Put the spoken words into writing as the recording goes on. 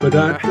Hey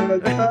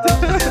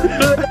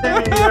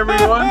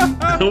everyone,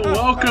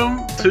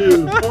 welcome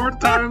to Fourth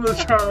Time the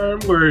Charm,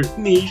 where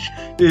niche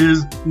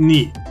is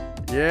neat.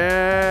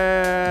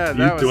 Yeah,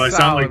 that was do I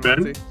sound like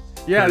Ben? Monty.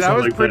 Yeah, that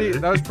was like pretty.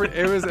 Ben. That was pretty.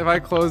 It was. If I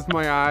closed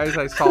my eyes,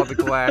 I saw the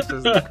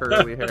glasses and the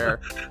curly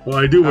hair. Well,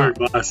 I do wear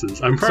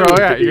glasses. I'm So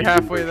probably yeah, the you're Asian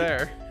halfway version.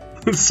 there.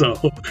 So,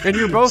 And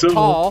you're both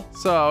tall,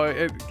 so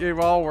it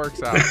all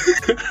works out.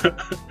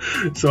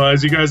 so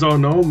as you guys all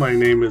know, my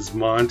name is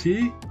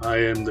Monty. I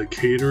am the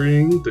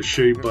catering, the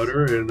shea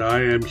butter, and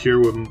I am here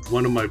with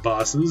one of my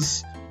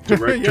bosses,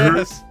 director,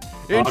 Yes,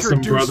 awesome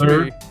introduce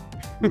brother,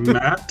 me.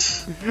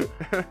 Matt.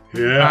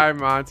 Yeah. Hi,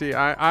 Monty.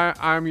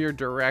 I'm your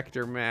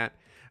director, Matt.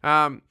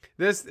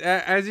 This,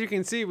 as you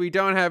can see, we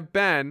don't have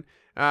Ben.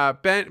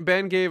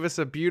 Ben gave us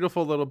a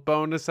beautiful little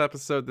bonus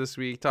episode this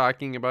week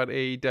talking about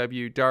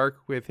AEW Dark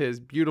with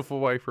his beautiful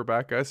wife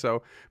Rebecca.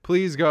 So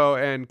please go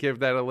and give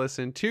that a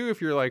listen too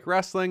if you're like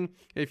wrestling.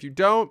 If you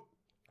don't,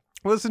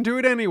 listen to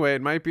it anyway.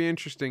 It might be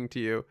interesting to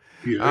you.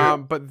 Yeah.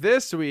 But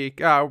this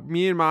week,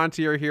 me and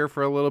Monty are here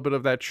for a little bit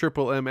of that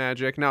Triple M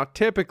magic. Now,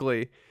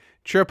 typically,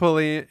 Triple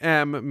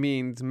M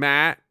means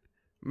Matt,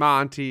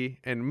 Monty,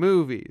 and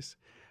movies.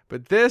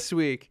 But this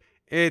week,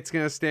 it's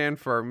going to stand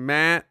for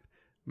Matt,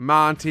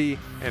 Monty,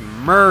 and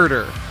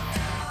murder.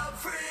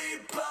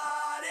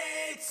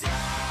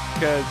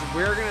 Because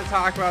we're going to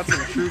talk about some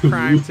true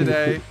crime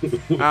today.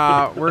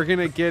 We're going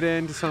to get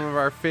into some of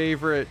our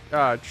favorite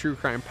true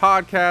crime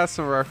podcasts,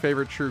 some of our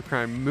favorite true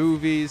crime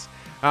movies.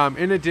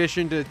 In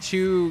addition to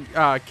two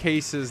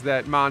cases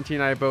that Monty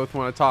and I both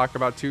want to talk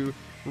about, two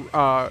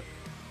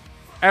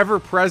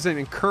ever-present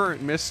and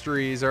current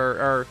mysteries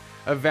or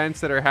events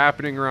that are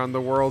happening around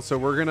the world. So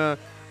we're gonna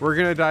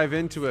dive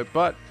into it.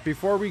 But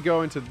before we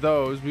go into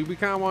those, we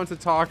kind of want to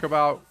talk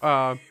about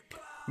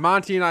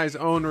Monty and I's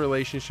own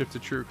relationship to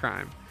true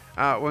crime.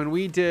 When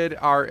we did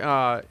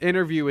our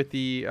interview with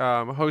the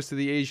host of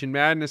the Asian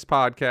Madness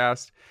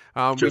podcast,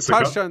 we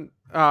touched on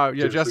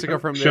Jessica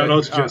from the shout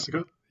out to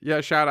Jessica.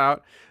 Yeah, shout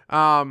out.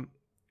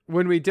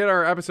 When we did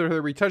our episode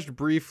here, we touched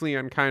briefly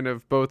on kind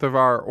of both of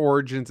our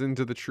origins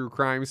into the true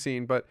crime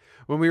scene. But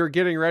when we were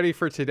getting ready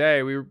for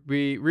today,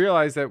 we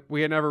realized that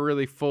we had never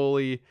really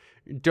fully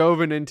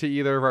dove into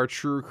either of our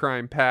true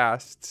crime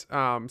pasts.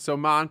 So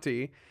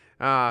Monty,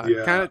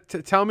 kind of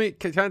tell me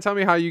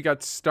how you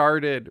got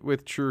started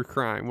with true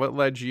crime. What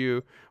led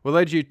you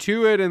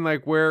to it, and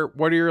like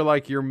what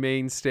are your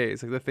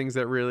mainstays, like the things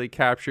that really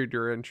captured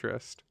your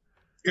interest?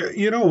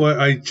 You know what?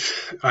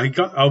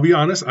 I'll be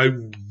honest. I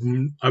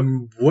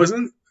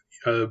wasn't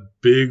a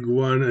big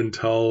one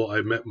until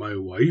I met my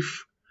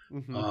wife.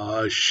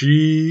 Mm-hmm.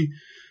 She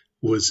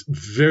was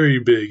very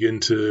big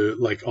into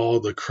like all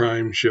the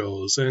crime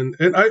shows, and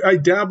I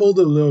dabbled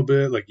a little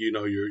bit, like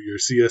your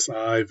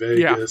CSI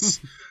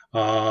Vegas.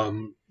 Yeah.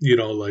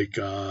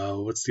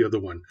 What's the other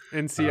one?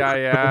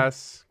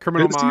 NCIS,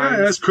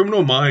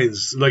 Criminal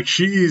Minds. Like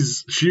she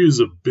is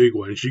a big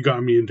one. She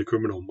got me into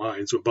Criminal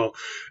Minds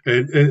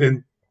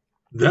and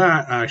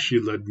that actually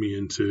led me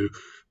into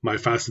my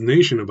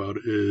fascination about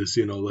it is,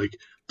 like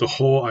the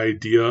whole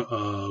idea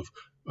of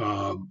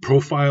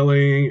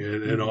profiling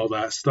and all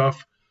that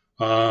stuff.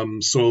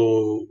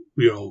 So,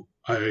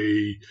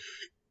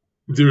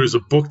 there's a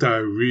book that I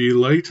really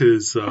liked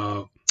is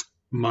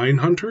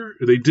Mindhunter.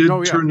 They did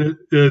turn it,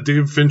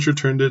 David Fincher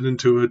turned it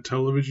into a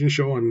television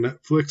show on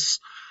Netflix.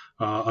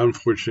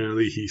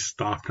 Unfortunately, he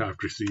stopped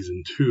after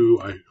season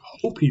 2. I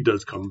hope he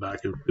does come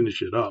back and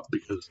finish it up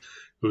because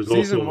it was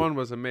season 1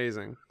 was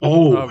amazing.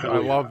 Oh, I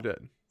loved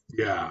it.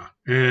 Yeah,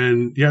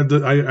 and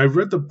I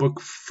read the book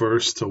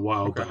first a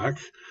while back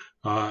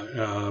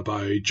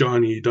by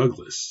John E.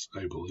 Douglas,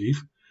 I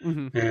believe.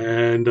 Mm-hmm.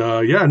 And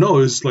it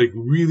was like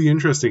really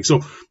interesting.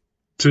 So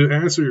to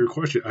answer your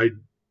question,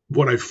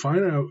 what I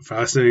find out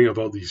fascinating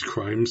about these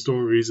crime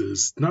stories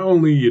is not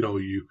only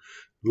you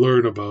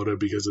learn about it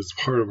because it's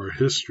part of our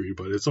history,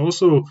 but it's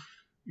also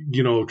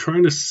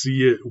trying to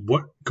see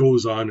what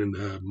goes on in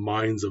the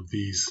minds of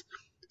these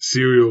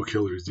serial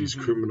killers, these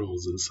mm-hmm.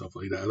 criminals and stuff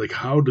like that. Like,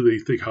 how do they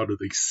think? How do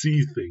they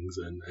see things?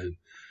 And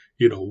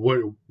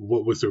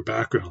what was their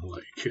background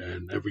like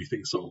and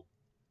everything. So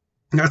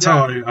that's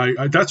how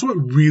I that's what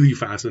really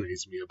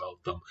fascinates me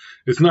about them.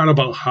 It's not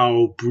about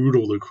how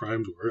brutal the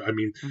crimes were. I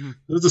mean, mm-hmm.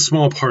 That's a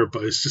small part,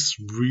 but it's just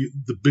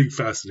the big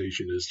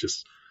fascination is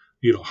just,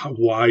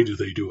 why do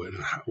they do it?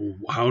 And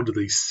how do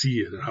they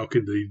see it? And how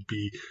can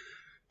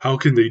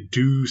they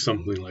do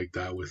something like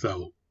that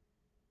without,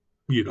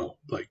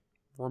 like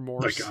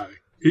remorse?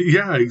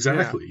 Yeah,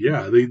 exactly.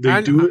 Yeah, they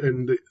do it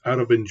and out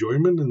of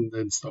enjoyment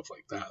and stuff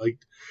like that. Like,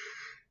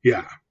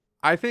 yeah.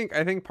 I think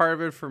part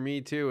of it for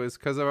me too is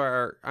because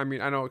of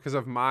because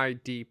of my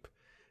deep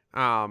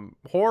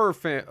horror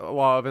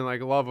love and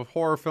like love of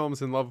horror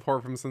films and love of horror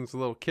films since a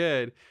little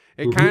kid.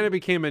 It mm-hmm. kind of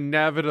became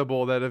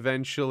inevitable that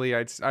eventually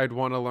I'd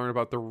want to learn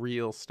about the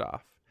real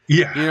stuff.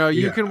 Yeah.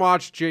 You can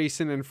watch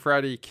Jason and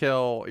Freddy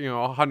kill,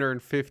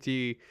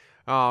 150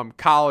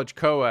 college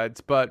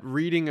co-eds, but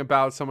reading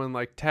about someone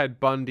like Ted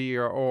Bundy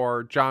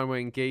or John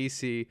Wayne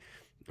Gacy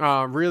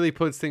really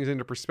puts things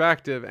into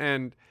perspective.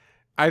 And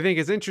I think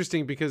is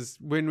interesting because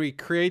when we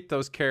create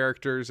those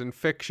characters in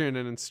fiction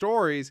and in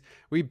stories,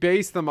 we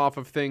base them off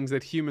of things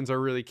that humans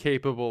are really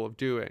capable of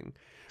doing.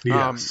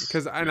 Yes.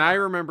 I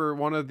remember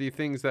one of the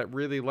things that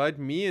really led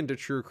me into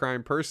true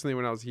crime personally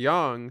when I was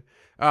young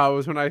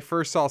was when I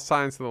first saw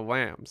Silence of the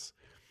Lambs.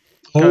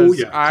 Oh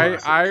yeah,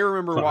 I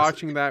remember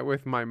watching that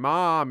with my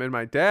mom and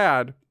my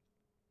dad,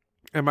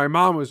 and my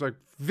mom was like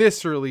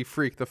viscerally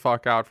freaked the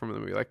fuck out from the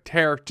movie, like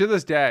terror to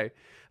this day.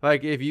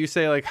 Like if you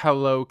say like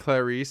 "Hello,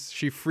 Clarice,"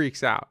 she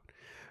freaks out.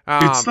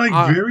 It's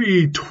like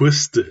very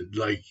twisted,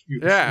 like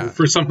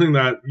for something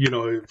that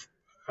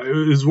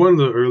it was one of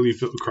the early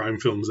crime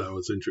films I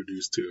was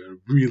introduced to, and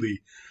really,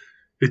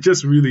 it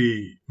just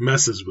really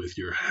messes with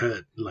your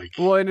head. Like,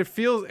 well, and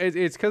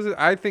it's because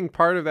I think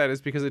part of that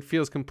is because it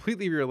feels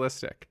completely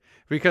realistic,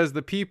 because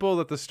the people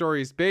that the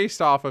story is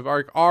based off of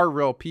are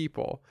real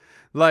people.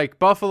 Like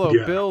Buffalo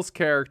Bill's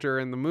character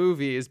in the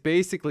movie is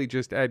basically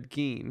just Ed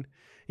Gein.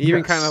 He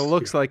even kind of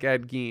looks like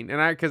Ed Gein.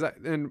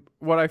 And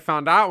what I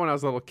found out when I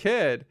was a little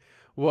kid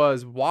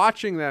was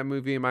watching that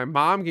movie and my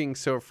mom getting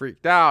so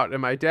freaked out, and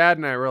my dad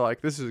and I were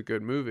like, this is a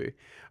good movie.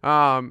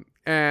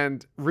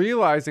 And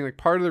realizing like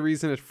part of the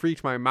reason it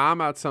freaked my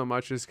mom out so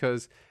much is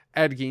because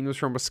Ed Gein was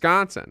from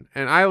Wisconsin,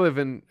 and I live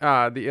in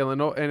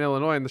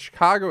Illinois in the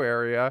Chicago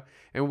area,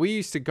 and we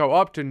used to go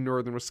up to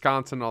northern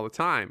Wisconsin all the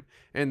time.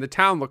 And the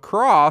town La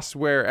Crosse,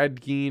 where Ed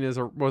Gein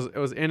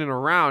was in and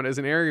around, is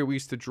an area we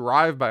used to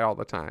drive by all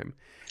the time.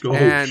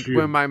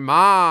 When my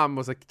mom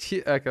was like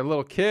a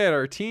little kid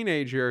or a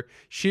teenager,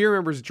 she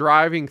remembers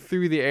driving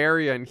through the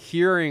area and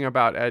hearing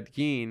about Ed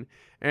Gein,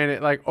 and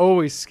it like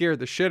always scared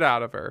the shit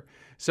out of her.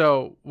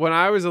 So when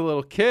I was a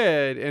little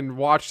kid and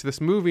watched this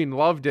movie and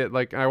loved it,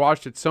 like I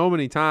watched it so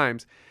many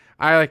times,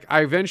 I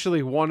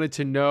eventually wanted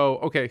to know,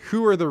 okay,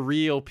 who are the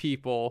real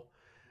people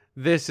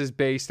this is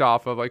based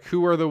off of? Like,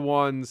 who are the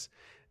ones?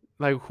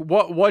 Like,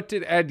 what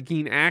did Ed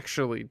Gein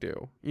actually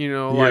do?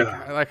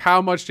 Like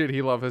how much did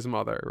he love his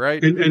mother,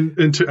 right?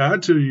 And to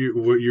add to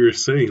what you were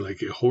saying,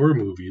 like horror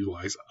movie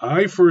wise,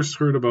 I first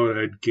heard about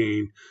Ed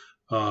Gein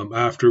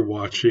after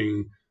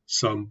watching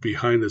some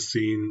behind the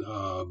scene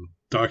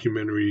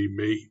documentary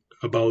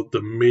about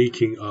the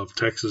making of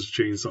Texas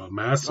Chainsaw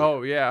Massacre.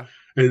 Oh yeah,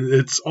 and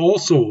it's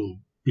also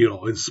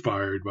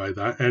inspired by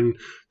that. And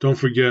don't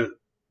forget,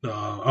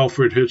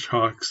 Alfred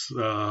Hitchcock's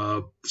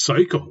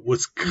Psycho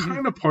was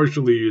kind of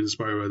partially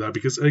inspired by that,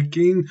 because Ed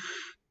Gein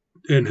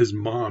and his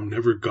mom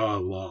never got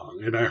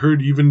along. And I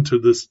heard even to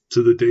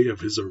the day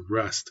of his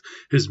arrest,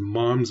 his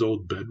mom's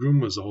old bedroom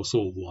was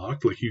also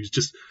locked. Like he was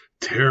just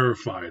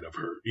terrified of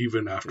her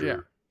even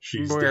after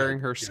she's wearing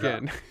dead. her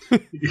skin.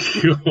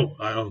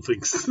 I don't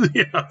think so.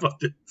 I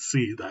didn't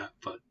see that,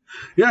 but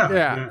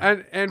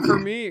and for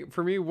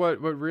me what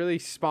really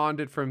spawned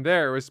it from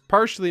there was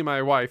partially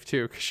my wife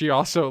too, because she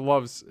also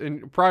loves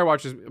and probably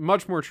watches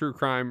much more true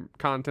crime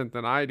content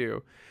than I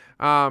do,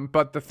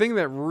 but the thing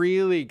that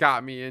really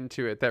got me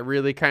into it, that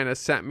really kind of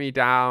sent me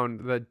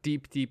down the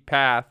deep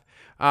path,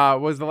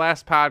 was the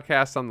last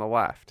podcast on the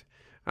left.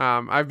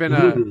 I've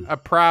been a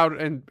proud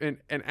and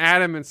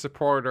adamant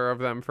supporter of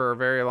them for a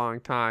very long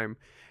time.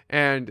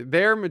 And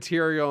their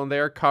material and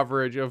their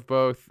coverage of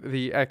both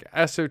the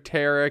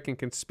esoteric and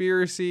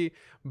conspiracy,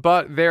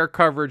 but their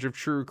coverage of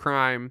true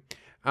crime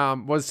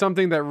was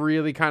something that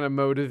really kind of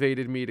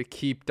motivated me to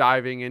keep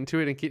diving into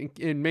it, and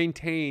it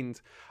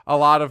maintains a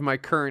lot of my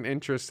current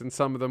interest in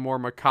some of the more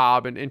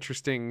macabre and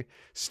interesting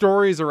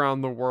stories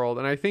around the world.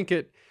 And I think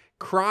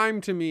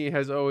crime to me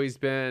has always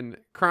been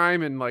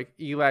crime, and like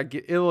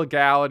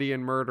illegality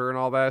and murder and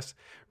all this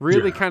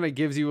really kind of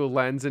gives you a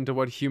lens into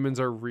what humans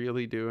are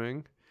really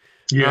doing.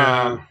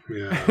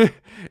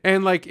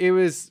 And like it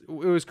was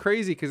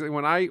crazy because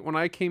when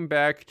I came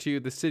back to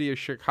the city of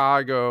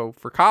Chicago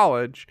for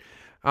college,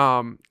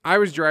 I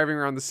was driving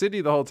around the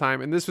city the whole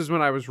time, and this was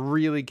when I was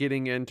really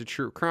getting into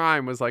true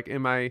crime, was like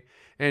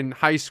in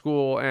high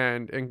school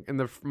and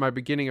in my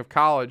beginning of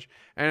college,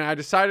 and I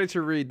decided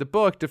to read the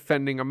book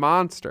Defending a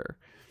Monster,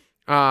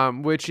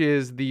 which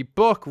is the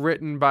book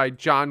written by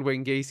John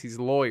Wayne Gacy's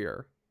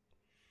lawyer.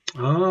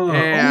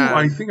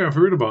 I think I've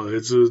heard about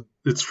it.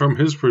 It's from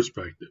his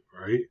perspective,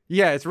 right?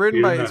 Yeah, it's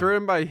written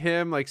by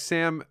him, like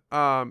Sam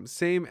L.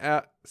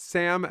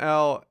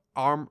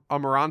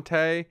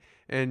 Amarante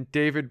and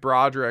David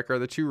Broderick are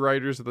the two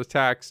writers of the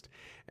text,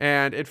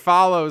 and it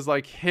follows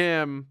like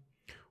him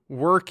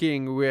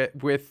working with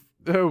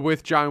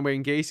John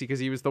Wayne Gacy, because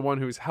he was the one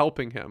who was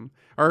helping him,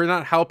 or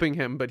not helping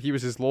him, but he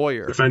was his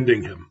lawyer,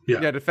 defending him.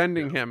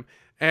 Defending him.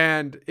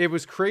 And it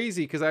was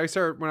crazy because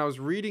when I was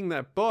reading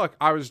that book,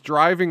 I was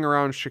driving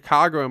around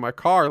Chicago in my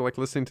car, like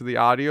listening to the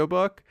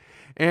audiobook,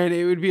 and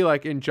it would be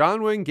like, and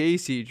John Wayne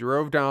Gacy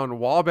drove down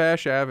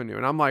Wabash Avenue,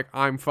 and I'm like,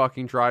 I'm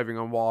fucking driving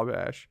on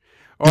Wabash.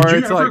 Or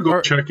did you ever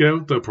go check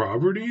out the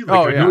property?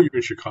 Like, I know you're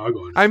in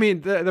Chicago. I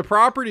mean, the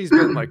property's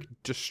been like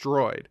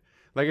destroyed.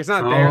 Like it's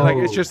not there. Like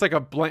it's just like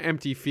a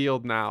empty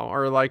field now,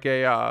 or like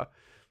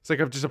it's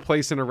like just a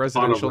place in a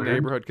residential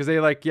neighborhood, because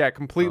they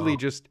completely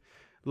just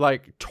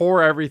like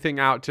tore everything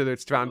out to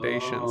its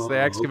foundations. They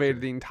excavated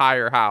the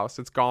entire house.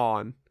 It's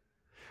gone.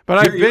 But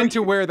I've been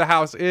to where the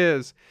house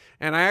is,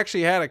 and I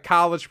actually had a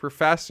college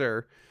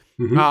professor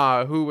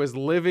who was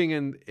living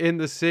in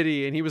the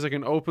city, and he was like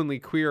an openly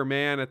queer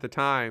man at the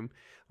time,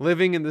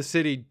 living in the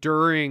city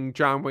during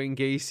John Wayne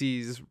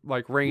Gacy's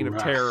like reign of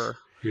terror.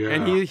 Yeah.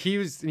 And he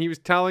was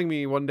telling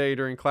me one day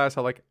during class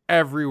how like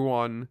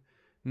everyone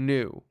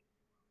knew.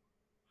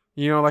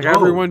 Like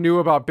everyone knew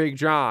about Big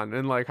John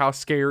and like how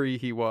scary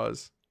he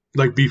was.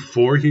 Like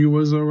before he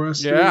was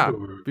arrested? Yeah,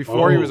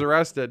 before he was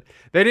arrested.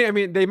 They didn't. I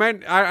mean, they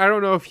might. I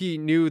don't know if he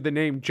knew the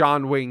name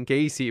John Wayne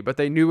Gacy, but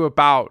they knew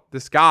about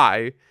this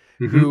guy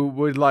who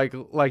would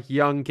like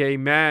young gay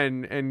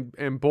men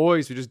and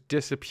boys would just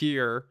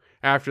disappear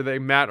after they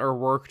met or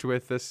worked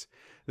with this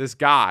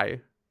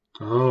guy.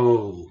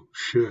 Oh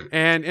shit!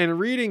 And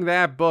reading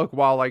that book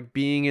while like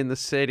being in the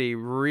city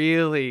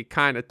really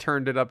kind of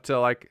turned it up to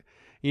like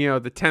the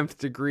 10th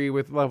degree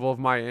with level of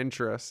my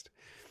interest.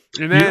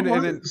 And then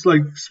it's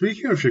like,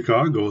 speaking of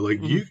Chicago, like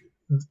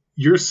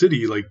your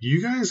city, like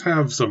you guys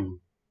have some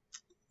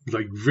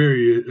like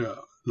very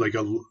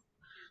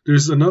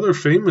there's another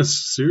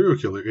famous serial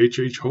killer,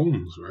 H.H.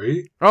 Holmes,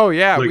 right? Oh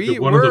yeah,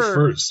 like one of the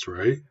first,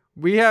 right?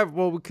 We have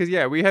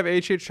we have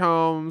H.H.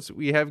 Holmes,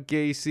 we have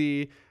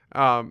Gacy,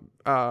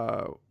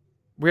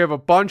 we have a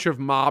bunch of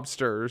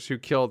mobsters who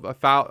killed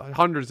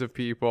hundreds of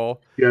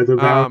people. Yeah, the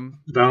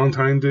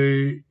Valentine's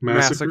Day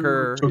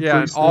massacre.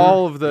 Yeah, and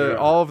all of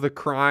the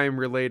crime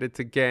related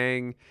to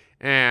gang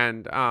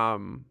and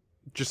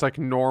just like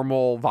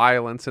normal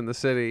violence in the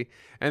city.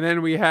 And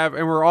then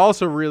we're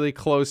also really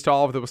close to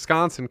all of the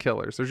Wisconsin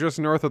killers. They're just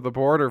north of the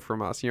border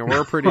from us.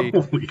 We're a pretty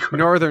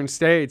northern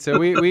state. So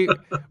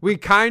we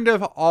kind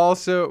of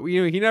also,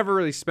 he never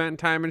really spent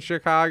time in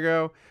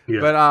Chicago,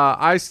 but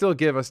I still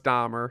give us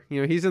Dahmer.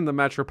 He's in the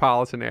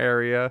metropolitan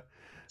area.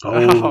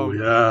 Oh,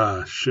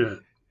 yeah, shit.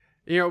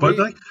 But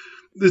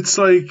it's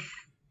like,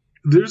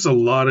 there's a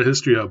lot of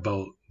history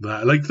about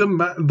that. Like the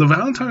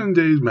Valentine's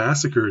Day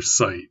massacre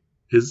site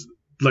is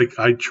like,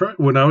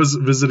 when I was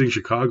visiting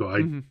Chicago,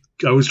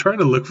 I was trying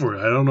to look for it.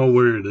 I don't know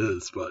where it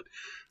is, but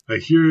I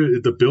hear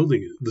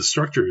the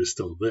structure is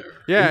still there.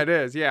 Yeah, right? It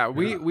is. Yeah.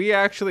 We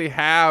actually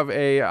have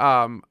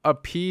a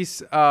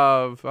piece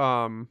of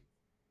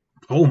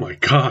oh my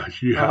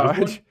gosh, you have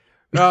one?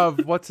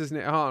 Of what's his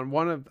name? Hold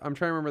on, I'm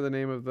trying to remember the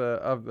name of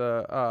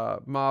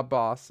the mob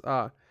boss.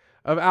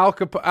 Of Al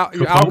Capone.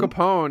 Al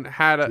Capone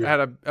had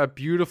a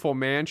beautiful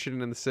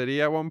mansion in the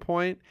city at one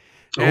point.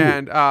 Oh.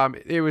 And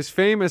it was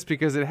famous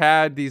because it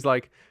had these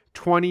like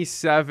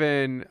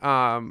 27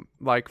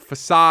 like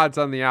facades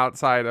on the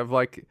outside of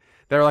like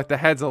they're like the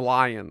heads of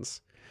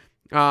lions.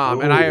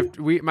 And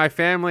my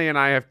family and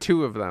I have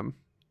 2 of them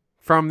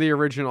from the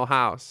original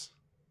house.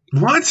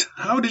 What?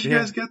 How did you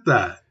guys get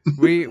that?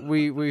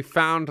 we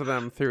found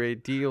them through a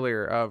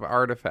dealer of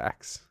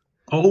artifacts.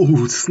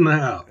 Oh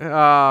snap!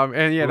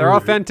 And yeah, they're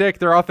authentic.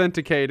 They're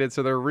authenticated,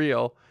 so they're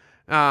real.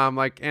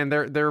 And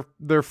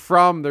they're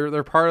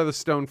part of the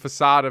stone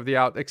facade of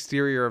the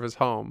exterior of his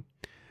home.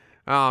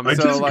 I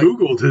just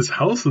Googled, his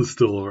house is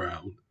still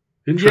around.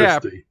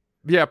 Interesting.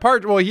 Yeah.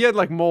 He had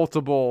like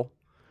multiple.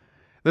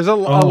 There's a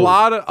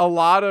lot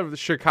of the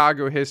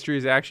Chicago history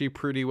is actually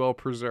pretty well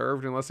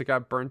preserved, unless it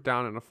got burnt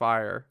down in a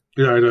fire.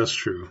 Yeah, that's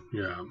true.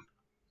 Yeah.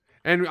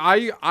 And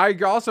I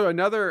also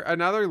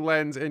another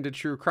lens into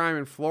true crime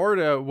in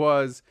Florida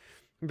was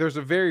there's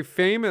a very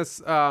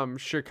famous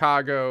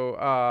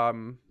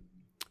Chicago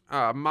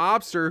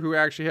mobster who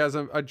actually has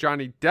a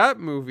Johnny Depp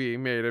movie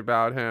made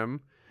about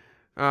him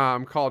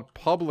called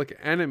Public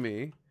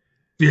Enemy.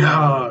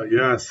 Yeah,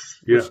 yes.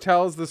 Which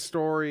tells the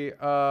story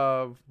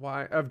of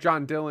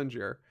John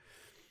Dillinger.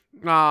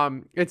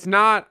 It's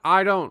not,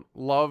 I don't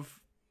love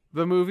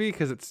the movie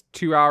because it's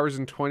 2 hours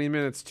and 20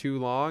 minutes too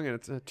long, and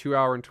it's a 2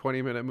 hour and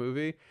 20 minute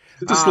movie.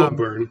 It's a slow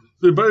burn,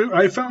 but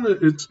I found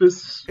it's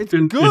good,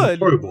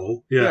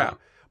 enjoyable. Yeah.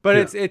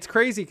 But it's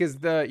crazy because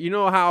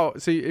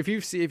if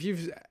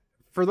you've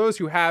for those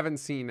who haven't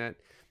seen it,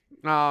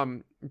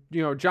 John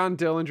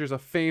Dillinger's a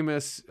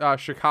famous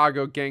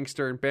Chicago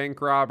gangster and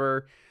bank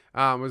robber.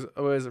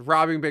 Was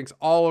robbing banks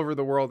all over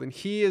the world, and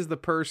he is the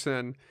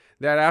person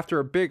that after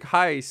a big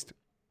heist,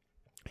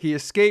 he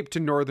escaped to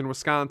northern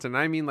Wisconsin.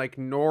 I mean, like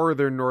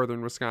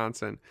northern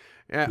Wisconsin,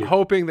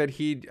 hoping that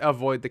he'd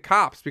avoid the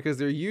cops, because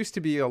there used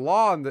to be a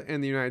law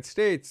in the United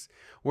States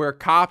where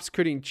cops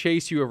couldn't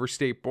chase you over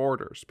state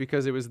borders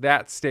because it was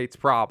that state's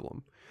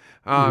problem.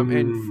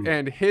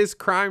 And his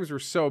crimes were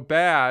so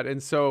bad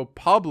and so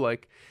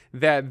public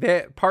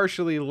that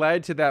partially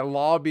led to that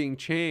law being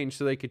changed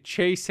so they could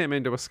chase him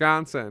into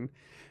Wisconsin.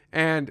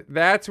 And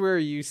that's where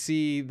you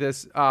see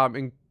this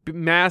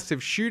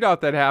massive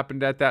shootout that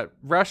happened at that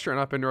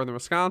restaurant up in northern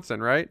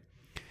Wisconsin, right?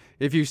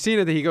 If you've seen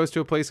it, he goes to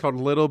a place called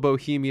Little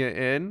Bohemia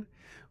Inn,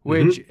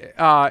 which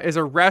is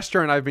a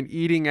restaurant I've been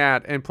eating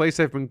at and place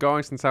I've been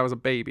going since I was a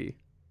baby.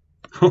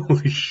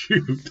 Holy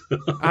shoot.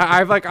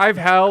 I've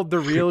held the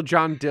real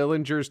John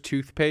Dillinger's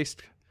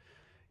toothpaste,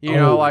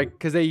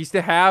 because they used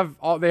to have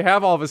all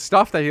of his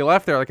stuff that he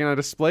left there, like in a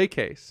display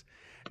case.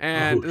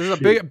 And this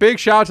is a big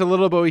shout out to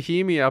Little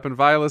Bohemia up in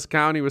Vilas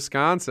County,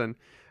 Wisconsin.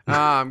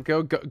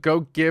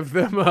 Go give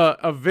them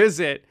a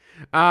visit.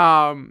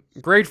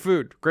 Great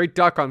food, great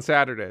duck on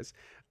Saturdays.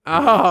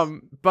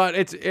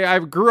 But I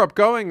grew up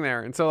going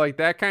there, and so like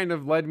that kind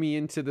of led me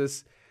into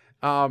this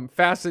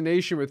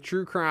fascination with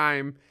true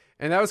crime,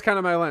 and that was kind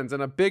of my lens.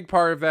 And a big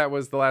part of that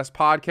was the last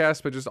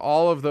podcast, but just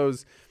all of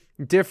those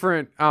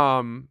different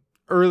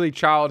early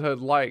childhood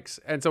likes.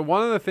 And so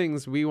one of the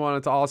things we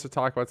wanted to also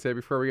talk about today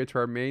before we get to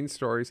our main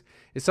stories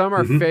is some of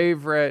our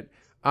favorite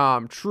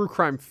true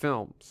crime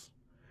films.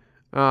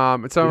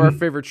 And some of our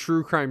favorite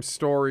true crime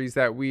stories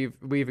that we've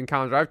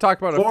encountered. I've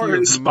talked about a few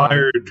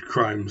inspired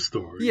crime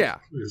stories. Yeah,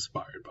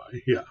 inspired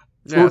by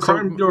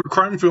or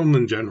crime film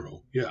in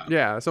general.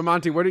 Yeah. So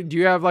Monty, do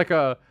you have like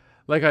a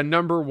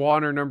number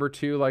one or number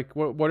two? Like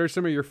what are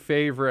some of your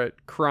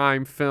favorite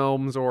crime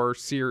films or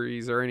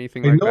series or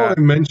anything like that? I know I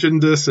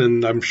mentioned this,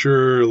 and I'm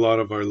sure a lot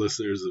of our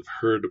listeners have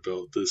heard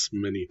about this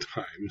many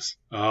times.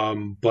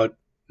 But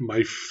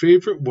my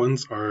favorite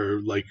ones are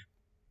like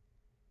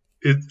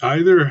it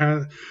either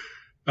has.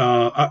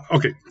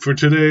 Okay, for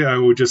today, I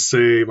would just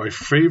say my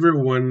favorite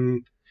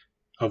one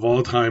of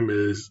all time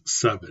is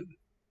Seven.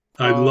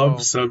 I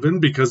love Seven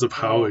because of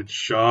how it's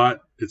shot.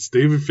 It's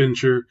David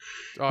Fincher.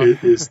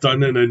 It's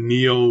done in a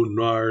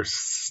neo-noir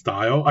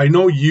style. I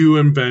know you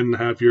and Ben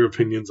have your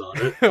opinions on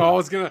it. I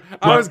was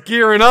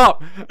gearing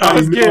up. I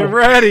was getting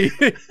ready.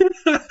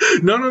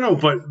 No.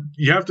 But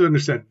you have to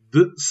understand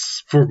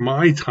this. For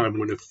my time,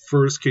 when it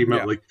first came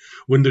out, like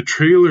when the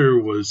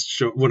trailer was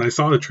shown, when I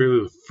saw the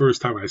trailer the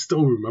first time, I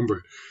still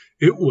remember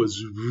it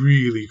was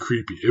really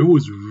creepy. It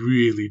was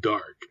really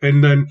dark.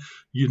 And then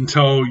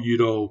until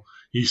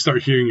you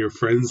start hearing your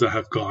friends that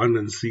have gone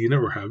and seen it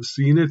or have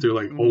seen it, they're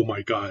like, oh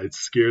my God, it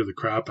scared the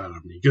crap out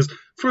of me. Because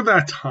for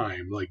that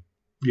time, like,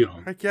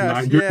 during the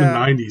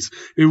 90s,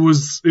 it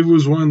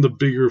was one of the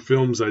bigger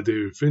films by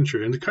David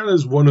Fincher. And it kind of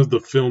is one of the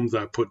films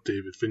that put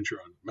David Fincher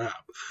on the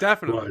map.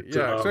 Definitely,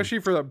 but, especially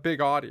for the big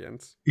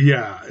audience.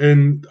 Yeah,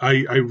 and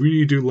I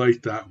really do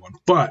like that one.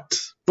 But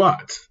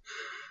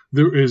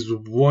there is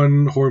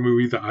one horror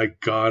movie that I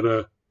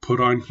gotta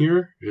put on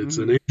here. It's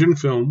an Asian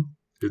film.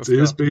 It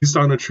is based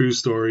on a true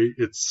story.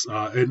 It's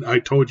and I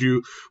told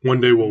you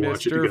one day we'll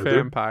watch it together. Mr.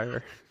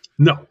 Vampire.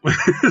 No,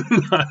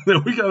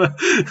 we gotta.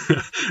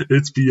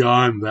 It's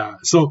beyond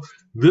that. So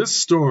this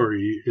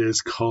story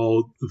is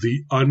called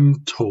The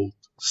Untold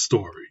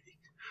Story.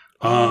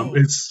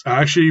 It's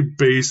actually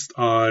based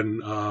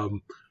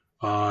on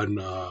one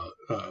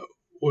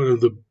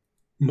of the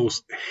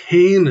most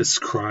heinous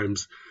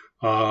crimes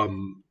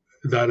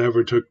that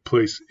ever took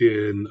place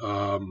in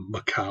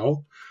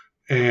Macau.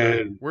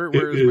 And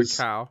where is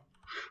Macau?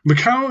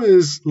 Macau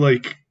is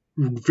like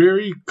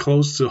very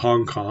close to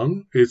Hong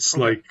Kong. It's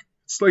like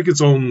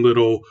its own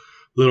little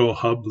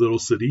hub, little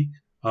city.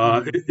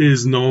 It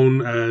is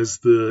known as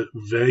the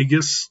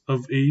Vegas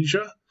of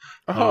Asia.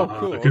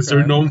 Cool. Because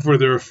they're known for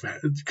their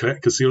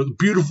casinos.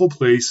 Beautiful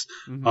place.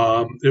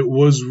 It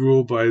was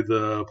ruled by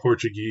the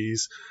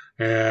Portuguese.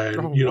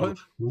 And,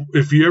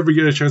 if you ever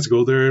get a chance to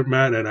go there,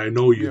 Matt, and I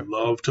know you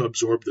love to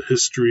absorb the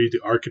history,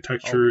 the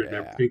architecture, and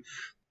everything,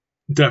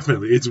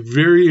 definitely. It's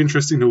very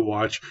interesting to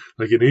watch,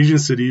 like an Asian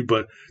city,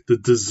 but the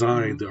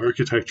design, the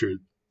architecture,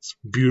 it's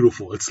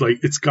beautiful. It's like,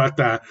 it's got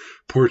that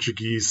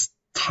Portuguese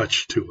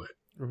touch to it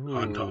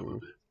on top of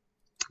it.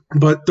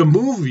 But the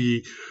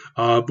movie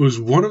was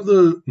one of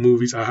the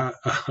movies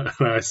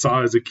I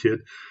saw as a kid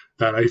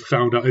that I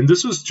found out, and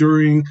this was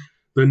during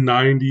the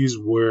 90s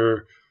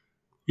where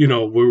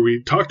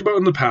we talked about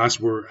in the past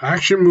where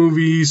action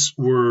movies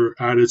were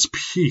at its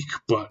peak,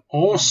 but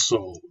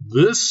also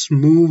this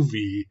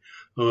movie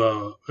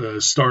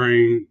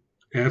starring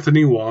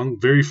Anthony Wong,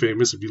 very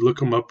famous. If you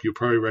look him up, you'll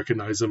probably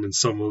recognize him in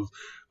some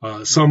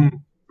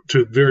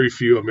to very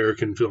few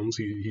American films.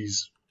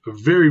 He's a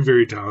very,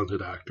 very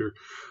talented actor.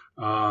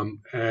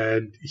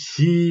 And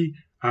he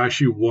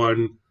actually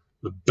won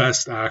the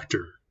Best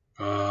Actor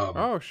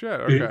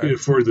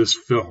for this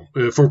film,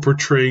 for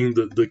portraying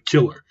the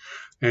killer.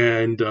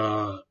 And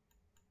where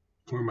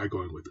am I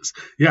going with this?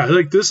 Yeah,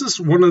 like this is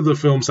one of the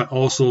films that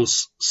also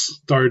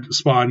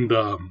spawned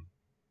a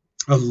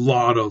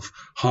lot of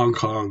Hong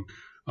Kong,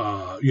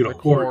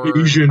 or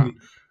Asian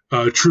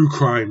true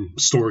crime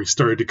stories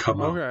started to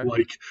come out.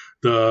 Like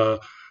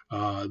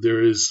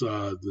there is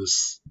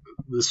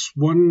this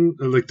one,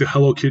 like the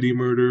Hello Kitty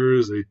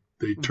murders.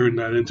 They turned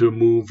that into a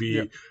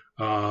movie,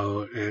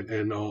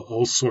 and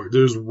all sorts.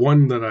 There's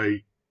one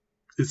that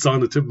it's on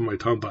the tip of my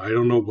tongue, but I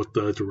don't know what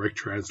the direct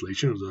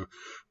translation of the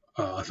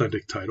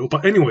authentic title.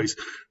 But anyways,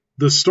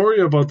 the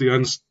story about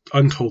the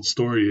untold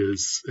story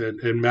is,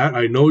 and Matt,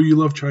 I know you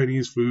love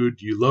Chinese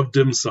food. You love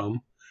dim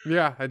sum.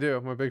 Yeah, I do.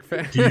 I'm a big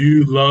fan. Do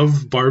you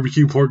love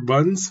barbecue pork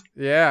buns?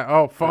 Yeah.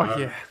 Oh, fuck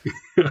yeah.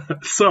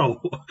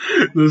 So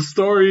the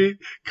story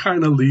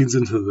kind of leads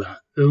into that.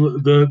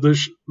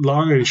 The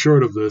long and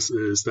short of this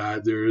is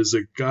that there is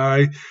a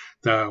guy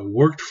that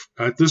worked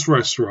at this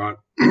restaurant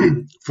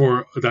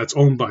that's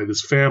owned by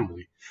this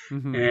family.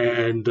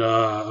 And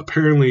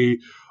apparently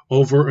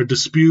over a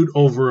dispute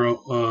over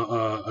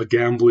a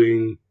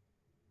gambling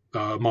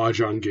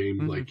mahjong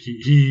game. Like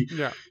he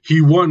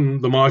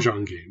won the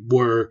mahjong game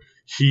where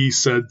he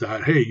said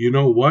that, hey, you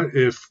know what?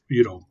 If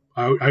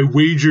I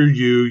wager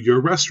you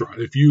your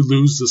restaurant. If you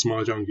lose this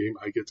mahjong game,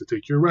 I get to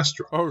take your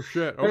restaurant. Oh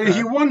shit! Okay. And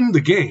he won the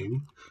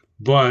game,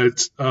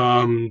 but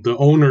the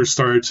owner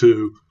started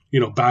to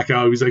back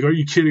out. He's like, "Are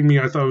you kidding me?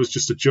 I thought it was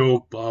just a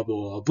joke." Blah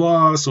blah blah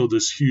blah. So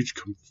this huge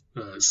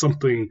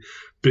something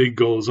big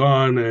goes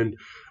on, and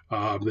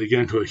they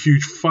get into a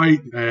huge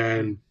fight,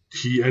 and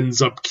he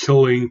ends up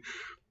killing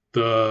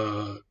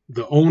the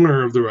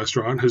owner of the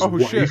restaurant, his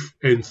wife,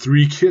 and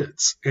 3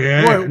 kids.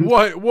 And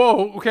what?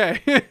 Whoa!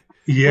 Okay.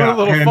 Yeah, went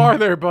a little far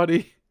there,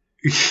 buddy.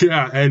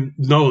 Yeah, and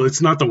no,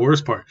 it's not the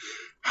worst part.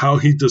 How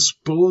he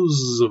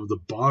disposes of the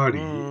body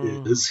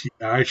is he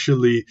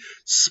actually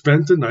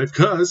spent the knife,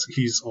 because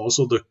he's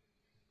also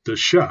the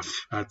chef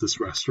at this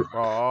restaurant.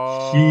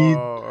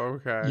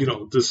 Okay.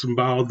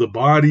 Disemboweled the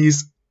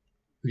bodies,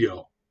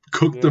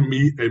 cooked the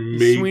meat and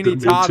made Sweeney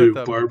them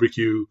into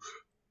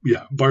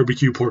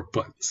barbecue pork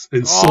buns.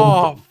 And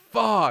sold them.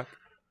 Fuck.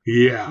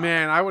 Yeah.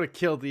 Man, I would have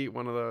killed to eat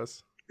one of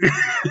those.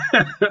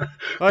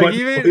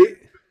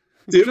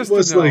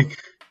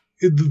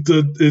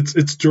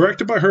 It's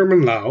directed by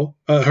Herman Lau,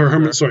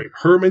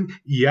 Herman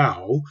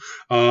Yao,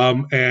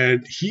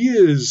 and he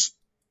is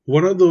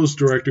one of those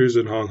directors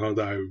in Hong Kong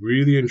that I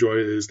really enjoy.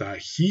 Is that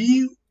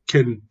he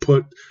can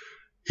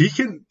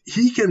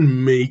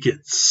make it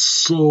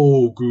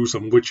so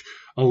gruesome, which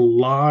a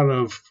lot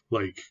of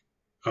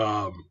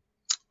Hong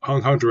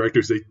Kong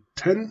directors, they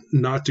tend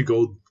not to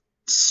go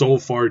so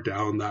far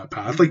down that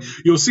path. Like,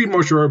 you'll see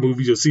martial art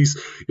movies,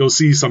 you'll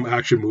see some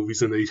action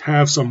movies, and they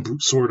have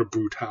some sort of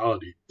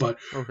brutality. But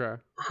through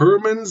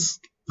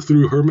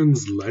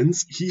Herman's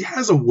lens, he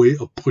has a way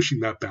of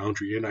pushing that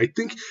boundary. And I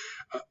think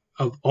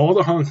of all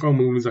the Hong Kong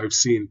movies I've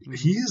seen,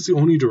 he is the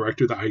only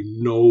director that I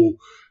know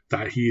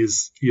that he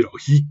is.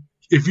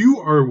 If you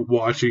are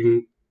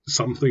watching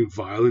something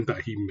violent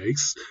that he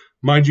makes,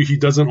 mind you, he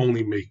doesn't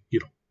only make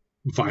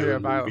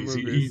violent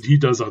movies. He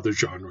does other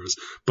genres,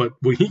 but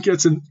when he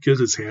gets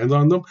his hands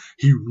on them,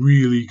 he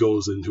really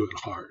goes into it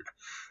hard.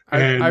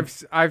 And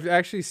I've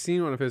actually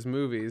seen one of his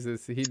movies.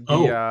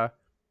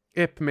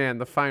 Ip Man: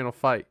 The Final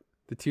Fight,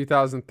 the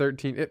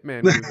 2013 Ip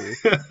Man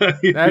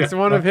movie. That's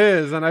one of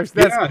his, and I've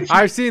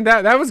seen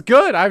that. That was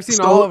good. I've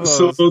seen all of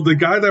those. So the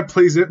guy that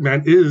plays Ip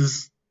Man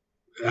is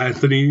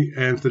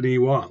Anthony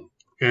Wong.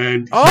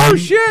 And he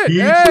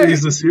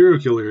plays the serial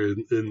killer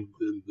in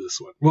this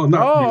one. Well,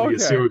 not really a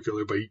serial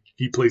killer, but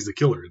he plays the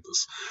killer in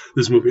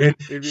this movie. And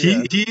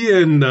he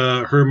and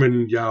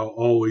Herman Yao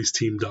always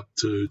teamed up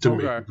to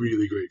make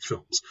really great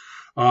films.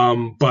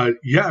 But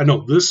yeah,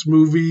 no, this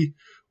movie,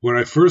 when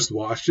I first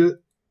watched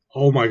it,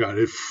 oh my god,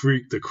 it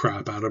freaked the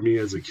crap out of me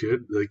as a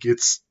kid. Like,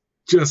 it's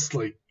just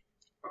like,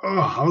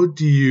 oh, how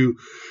do you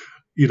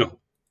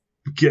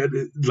get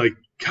it? Like,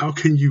 how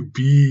can you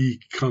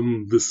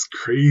become this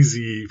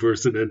crazy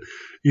person? And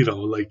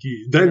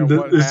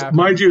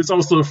mind you, it's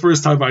also the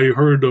first time I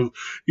heard of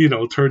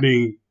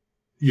turning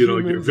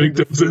your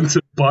victims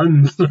into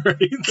buns, right?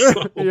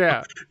 So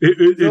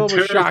it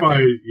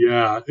terrified.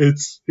 Yeah,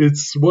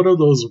 it's one of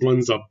those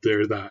ones up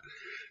there that,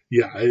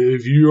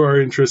 if you are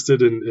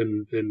interested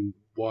in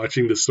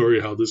watching the story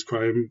of how this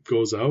crime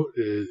goes out,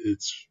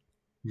 it's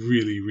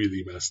really,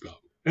 really messed up.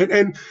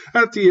 And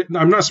at the end,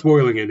 I'm not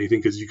spoiling anything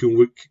because you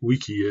can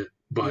wiki it,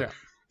 but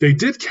they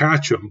did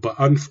catch him. But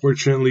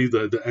unfortunately,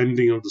 the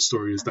ending of the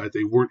story is that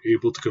they weren't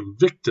able to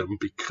convict him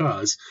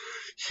because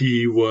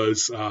he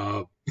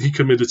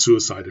committed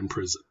suicide in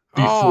prison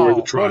before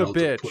the trial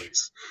took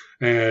place.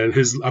 And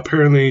his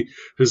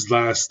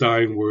last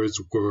dying words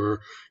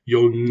were,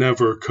 "You'll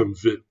never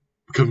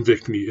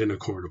convict me in a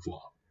court of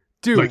law."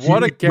 Dude, like,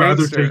 what a gangster. He'd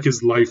rather take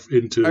his life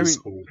into his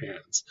own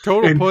hands.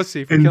 Total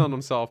pussy for killing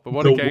himself, but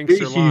what a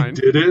gangster line. The way he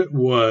did it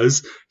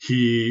was,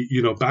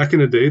 back in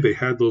the day, they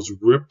had those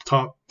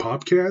rip-top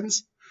pop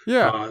cans.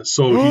 Yeah.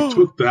 So he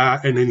took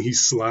that, and then he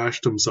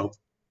slashed himself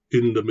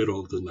in the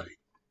middle of the night.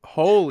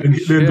 Holy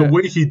shit. And the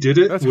way he did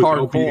it, that's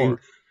hardcore.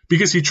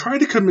 Because he tried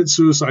to commit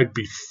suicide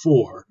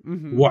before,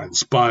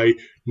 once, by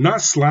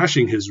not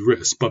slashing his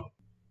wrist, but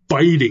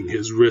biting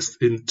his wrist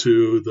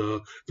into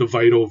the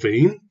vital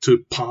vein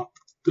to pop.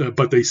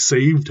 But they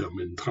saved him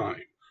in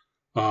time.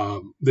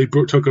 They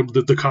took him.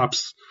 The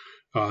cops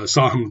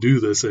saw him do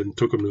this and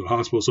took him to the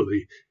hospital. So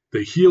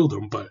they healed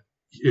him. But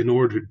in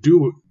order to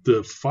do it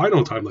the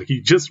final time, like,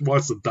 he just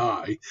wants to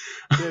die.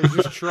 Yeah, he's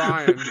just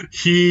trying.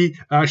 He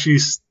actually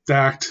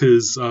stacked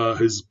his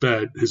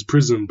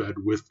prison bed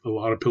with a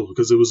lot of pillows,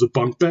 because it was a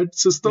bunk bed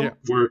system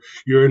where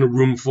you're in a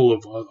room full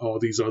of all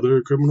these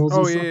other criminals.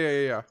 Oh, and stuff.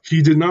 Yeah.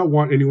 He did not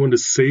want anyone to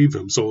save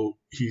him, so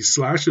he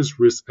slashed his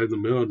wrist in the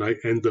middle of the night,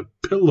 and the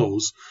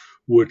pillows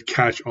would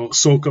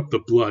soak up the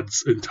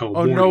bloods until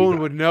morning. No one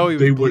would know he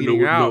was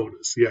bleeding out.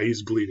 Notice. Yeah,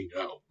 he's bleeding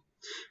out.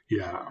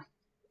 Yeah.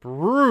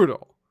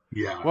 Brutal.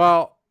 Yeah.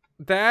 Well,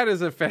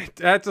 that's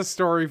a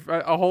story,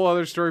 a whole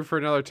other story for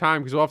another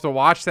time, because we'll have to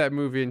watch that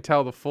movie and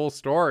tell the full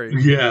story.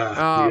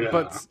 Yeah.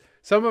 But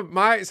some of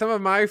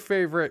my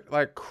favorite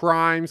like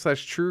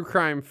crime/true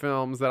crime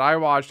films that I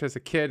watched as a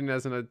kid and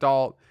as an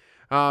adult.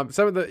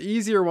 Some of the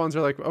easier ones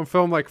are like a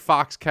film like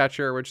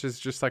Foxcatcher, which is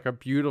just like a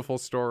beautiful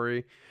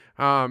story.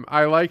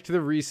 I liked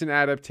the recent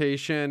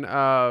adaptation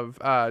of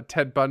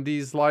Ted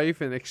Bundy's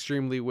life in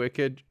Extremely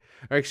Wicked,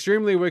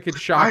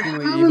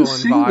 shockingly evil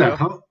and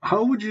vile.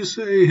 How would you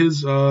say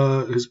his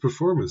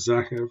performance,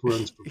 Zac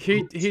Efron's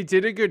performance? He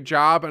did a good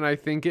job, and I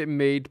think it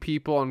made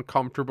people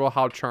uncomfortable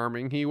how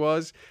charming he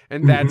was,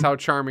 and that's how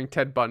charming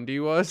Ted Bundy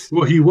was.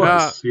 Well, he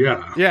was,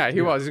 yeah. Yeah,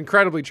 he was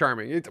incredibly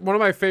charming. One of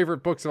my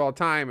favorite books of all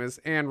time is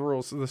Anne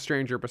Rule's The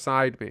Stranger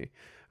Beside Me,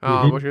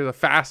 which is a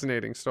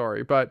fascinating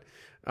story. But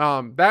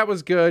that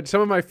was good.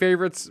 Some of my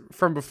favorites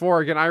from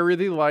before, again, I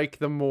really like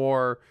the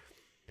more,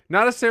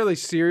 not necessarily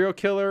serial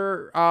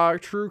killer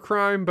true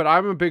crime, but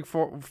I'm a big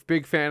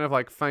fan of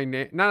like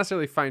not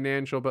necessarily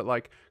financial, but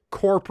like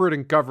corporate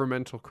and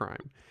governmental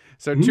crime.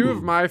 So two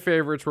of my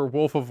favorites were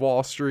Wolf of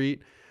Wall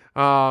Street,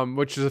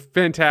 which is a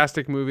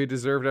fantastic movie,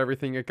 deserved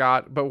everything it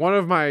got. But one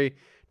of my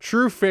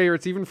true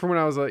favorites, even from when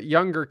I was a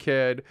younger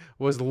kid,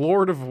 was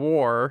Lord of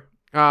War,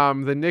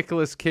 the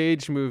Nicolas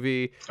Cage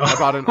movie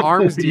about an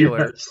arms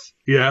dealer. Yes.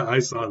 Yeah, I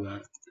saw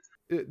that.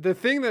 The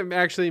thing that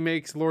actually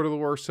makes Lord of the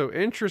War so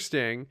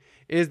interesting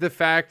is the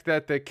fact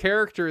that the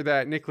character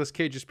that Nicolas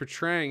Cage is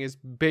portraying is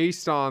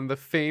based on the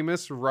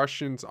famous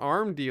Russian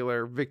arm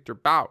dealer, Victor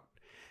Bout.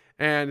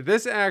 And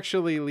this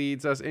actually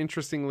leads us,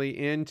 interestingly,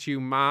 into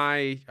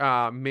my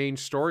main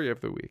story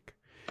of the week.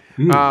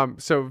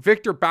 So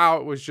Victor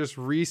Bout was just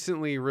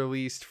recently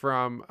released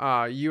from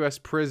U.S.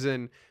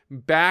 prison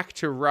back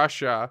to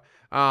Russia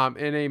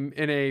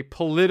in a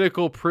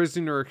political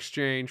prisoner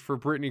exchange for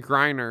Brittany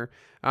Griner,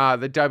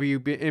 the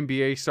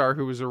WNBA star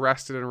who was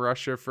arrested in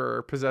Russia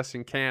for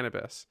possessing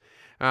cannabis.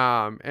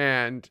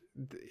 And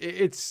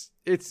it's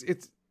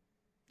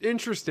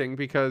interesting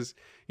because,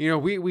 you know,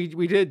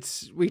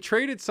 we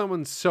traded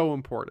someone so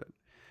important.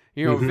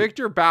 You know,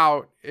 Victor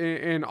Bout,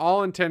 in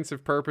all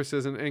intensive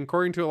purposes, and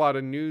according to a lot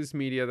of news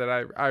media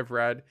that I've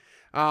read,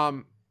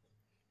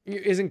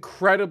 is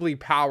incredibly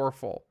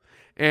powerful.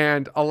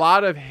 And a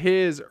lot of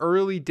his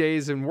early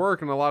days in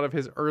work and a lot of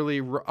his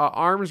early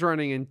arms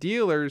running and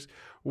dealers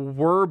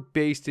were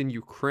based in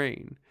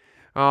Ukraine.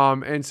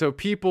 And so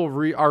people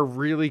are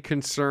really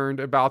concerned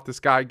about this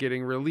guy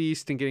getting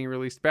released and getting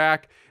released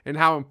back, and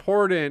how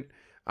important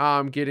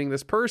getting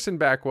this person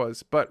back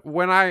was. But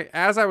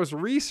as I was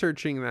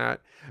researching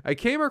that, I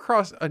came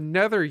across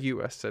another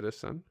U.S.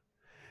 citizen,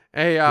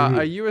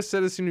 a U.S.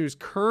 citizen who's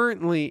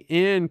currently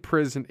in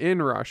prison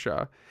in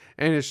Russia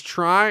and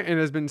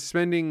has been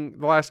spending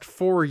the last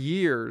 4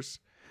 years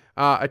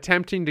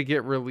attempting to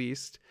get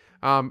released.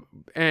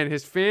 And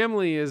his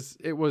family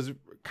was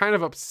kind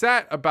of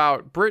upset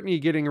about Brittany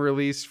getting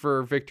released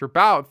for Victor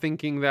Bout,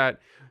 thinking that,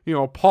 you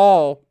know,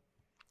 Paul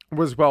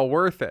was well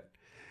worth it.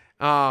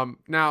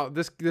 Now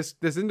this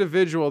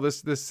individual,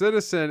 this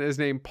citizen, is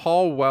named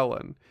Paul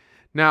Whelan.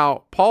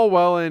 Now, Paul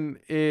Whelan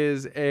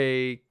is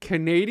a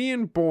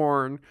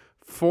Canadian-born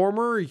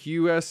former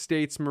U.S.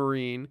 States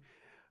Marine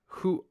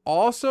who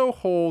also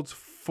holds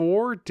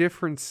 4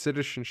 different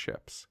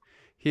citizenships.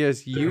 He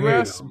has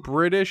U.S.,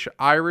 British,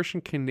 Irish,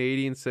 and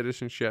Canadian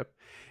citizenship.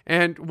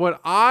 And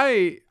what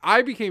I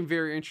became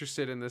very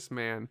interested in this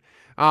man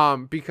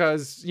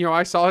because, you know,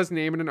 I saw his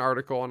name in an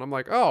article and I'm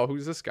like, oh,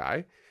 who's this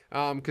guy?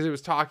 Because it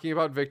was talking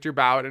about Victor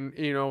Bout and,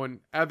 you know, and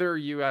other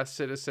U.S.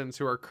 citizens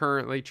who are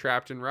currently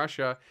trapped in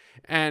Russia.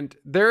 And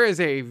there is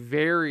a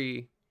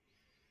very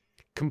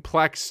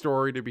complex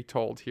story to be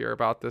told here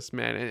about this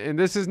man. And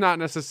this is not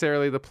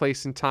necessarily the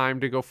place and time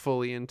to go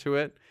fully into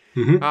it.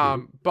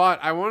 But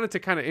I wanted to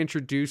kind of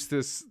introduce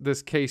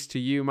this case to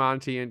you,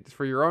 Monty, and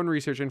for your own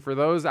research and for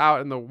those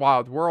out in the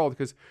wild world,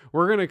 because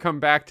we're going to come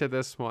back to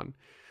this one.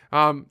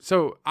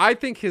 So I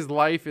think his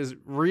life is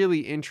really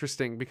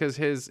interesting because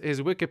his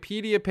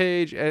Wikipedia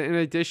page, in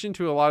addition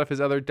to a lot of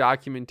his other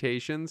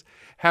documentations,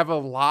 have a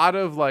lot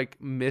of like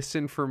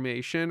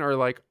misinformation or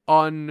like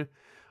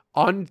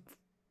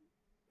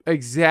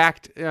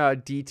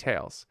exact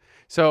details.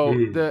 So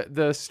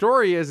the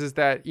story is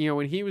that, you know,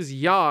 when he was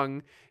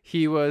young,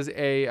 he was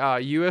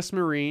a U.S.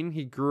 Marine.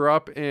 He grew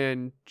up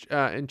in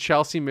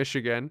Chelsea,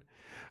 Michigan,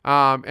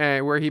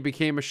 and where he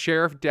became a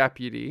sheriff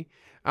deputy.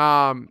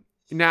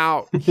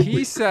 Now,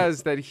 he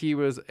says that he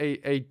was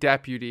a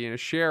deputy and a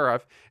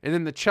sheriff, and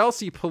then the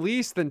Chelsea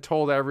police then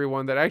told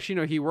everyone that actually,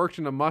 no, he worked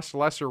in a much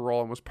lesser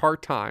role and was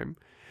part-time.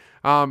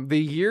 The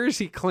years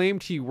he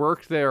claimed he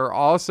worked there are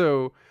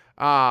also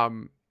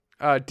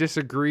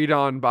disagreed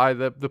on by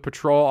the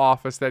patrol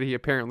office that he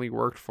apparently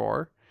worked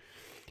for.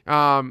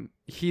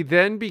 He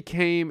then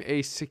became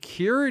a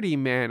security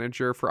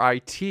manager for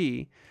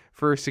IT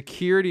for a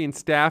security and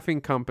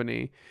staffing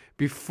company.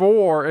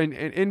 Before and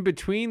in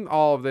between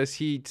all of this,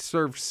 he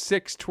served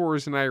 6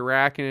 tours in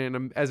Iraq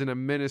as an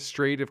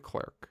administrative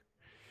clerk.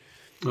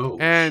 Oh,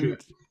 and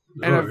shit.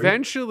 And All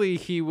eventually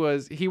he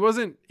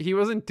wasn't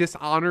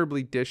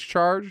dishonorably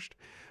discharged,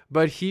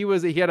 but he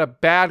had a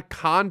bad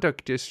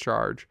conduct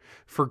discharge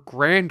for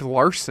grand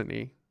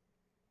larceny.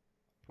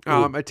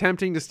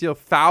 attempting to steal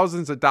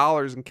thousands of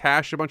dollars and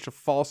cash a bunch of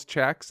false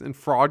checks and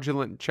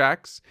fraudulent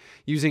checks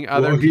using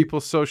other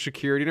people's social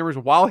security numbers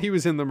while he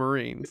was in the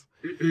Marines.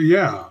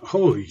 Yeah,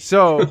 holy.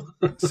 So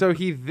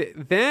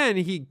then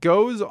he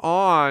goes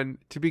on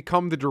to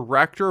become the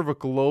director of a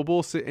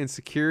global and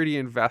security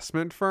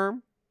investment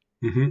firm.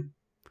 Mm-hmm.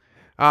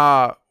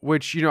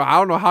 Which, I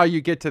don't know how you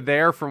get to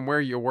there from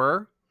where you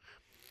were.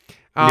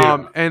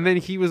 And then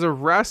he was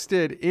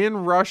arrested in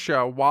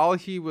Russia while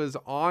he was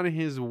on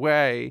his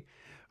way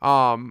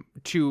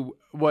to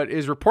what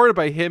is reported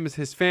by him as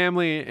his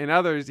family and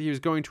others. He was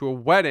going to a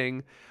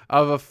wedding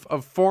of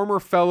a former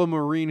fellow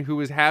Marine who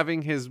was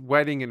having his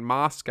wedding in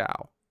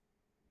Moscow.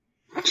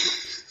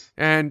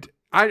 And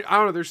I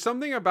don't know, there's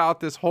something about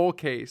this whole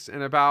case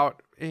and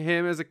about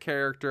him as a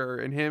character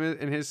and him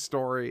and his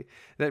story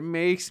that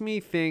makes me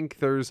think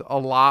there's a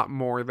lot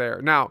more there.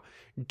 Now,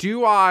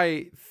 do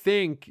I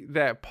think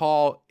that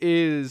Paul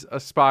is a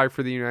spy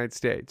for the United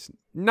States?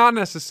 Not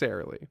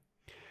necessarily.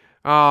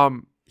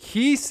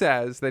 He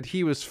says that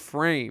he was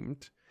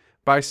framed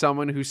by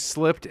someone who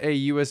slipped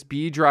a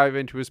USB drive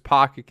into his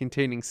pocket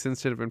containing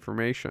sensitive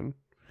information.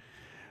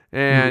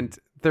 And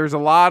there's a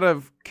lot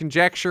of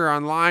conjecture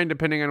online,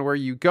 depending on where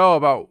you go,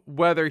 about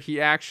whether he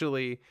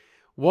actually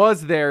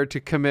was there to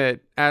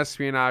commit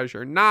espionage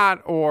or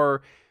not,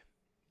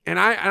 and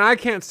I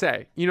can't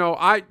say.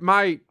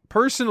 My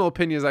personal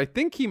opinion is I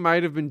think he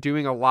might have been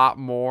doing a lot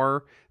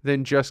more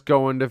than just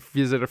going to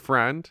visit a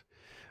friend.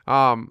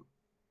 When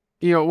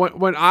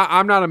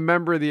I'm not a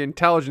member of the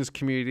intelligence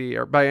community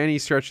or by any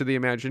stretch of the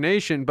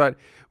imagination, but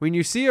when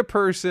you see a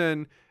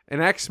person,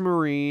 an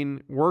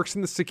ex-Marine, works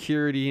in the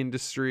security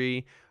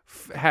industry,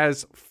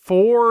 has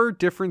 4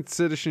 different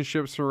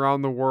citizenships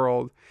around the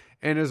world,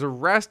 and is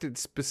arrested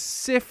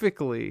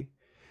specifically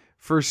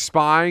for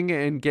spying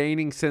and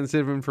gaining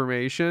sensitive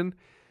information,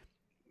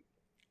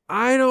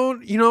 I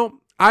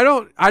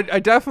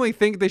definitely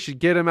think they should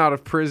get him out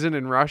of prison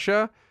in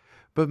Russia.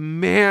 But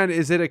man,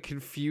 is it a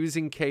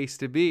confusing case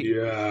to be.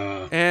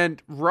 Yeah.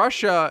 And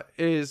Russia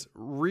is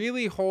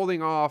really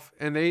holding off,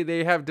 and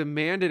they have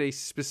demanded a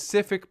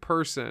specific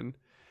person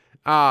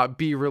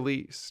be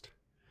released.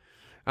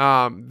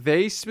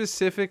 They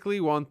specifically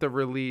want the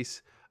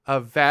release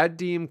of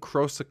Vadim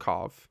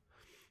Krosikov,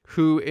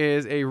 who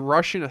is a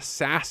Russian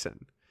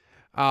assassin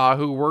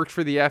who worked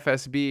for the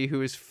FSB,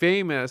 who is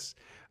famous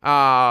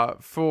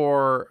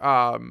for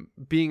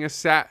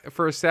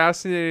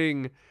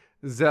assassinating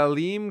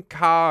Zalim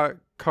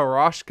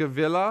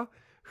Karashkavila,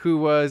 who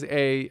was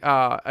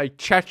a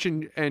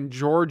Chechen and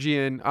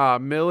Georgian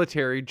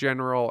military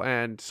general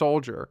and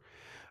soldier,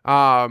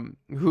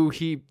 who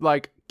he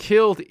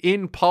killed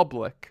in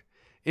public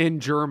in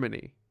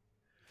Germany.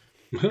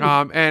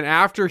 And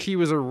after he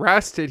was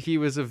arrested, he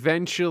was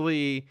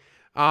eventually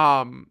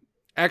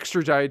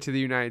extradited to the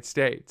United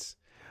States.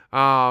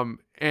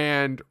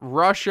 And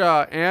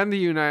Russia and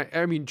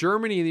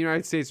Germany and the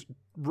United States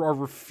are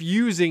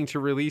refusing to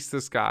release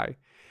this guy.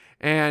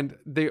 And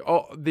the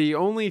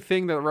only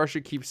thing that Russia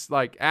keeps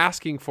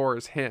asking for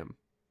is him.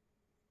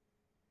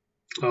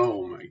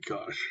 Oh my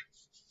gosh.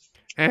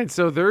 And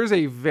so there's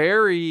a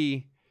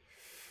very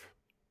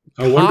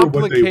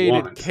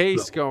complicated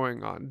case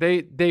going on.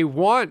 The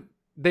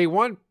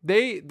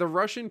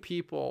Russian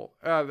people,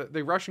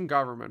 the Russian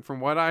government, from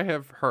what I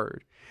have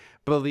heard,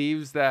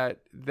 believes that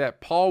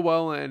Paul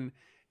Whelan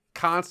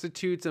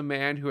constitutes a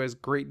man who has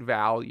great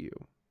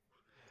value,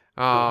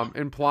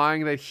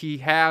 implying that he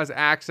has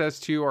access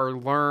to or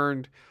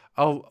learned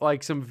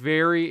some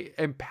very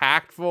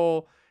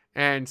impactful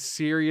and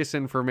serious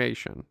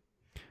information,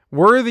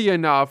 worthy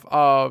enough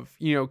of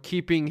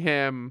keeping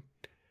him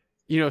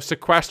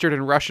sequestered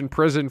in Russian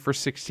prison for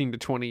 16 to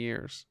 20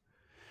 years.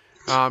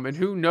 And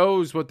who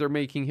knows what they're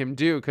making him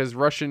do, because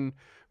Russian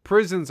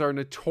prisons are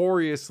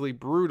notoriously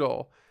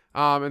brutal.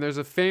 And there's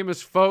a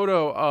famous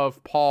photo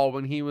of Paul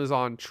when he was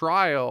on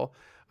trial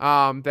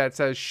that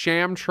says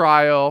sham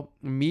trial,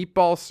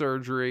 meatball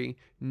surgery,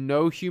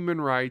 no human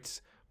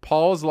rights,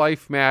 Paul's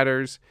life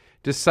matters,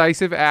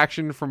 decisive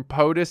action from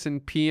POTUS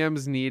and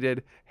PMs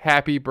needed,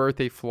 happy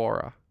birthday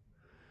Flora.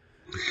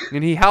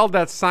 And he held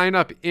that sign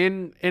up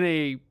in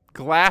a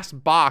glass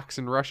box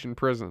in Russian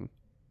prison,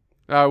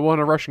 a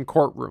Russian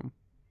courtroom.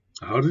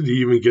 How did he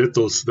even get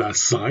that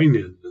sign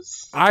in?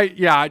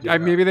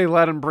 Maybe they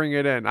let him bring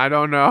it in. I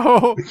don't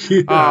know.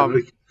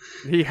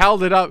 He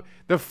held it up.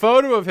 The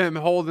photo of him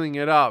holding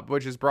it up,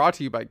 which is brought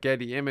to you by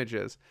Getty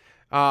Images,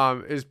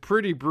 is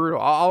pretty brutal.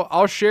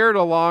 I'll share it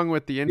along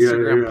with the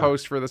Instagram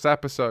post for this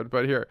episode.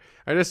 But here,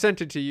 I just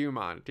sent it to you,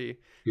 Monty.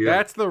 Yeah.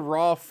 That's the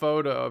raw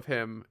photo of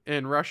him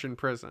in Russian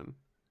prison.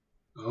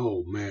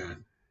 Oh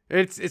man,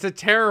 it's a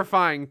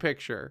terrifying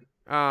picture,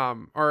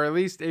 or at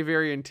least a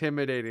very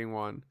intimidating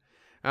one.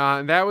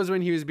 And that was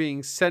when he was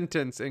being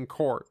sentenced in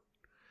court.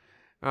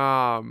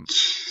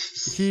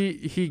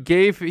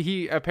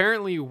 He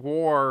apparently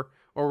wore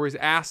or was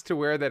asked to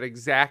wear that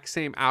exact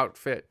same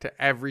outfit to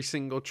every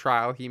single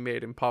trial he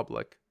made in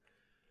public.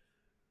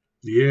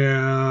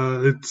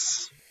 Yeah,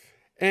 it's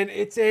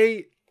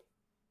a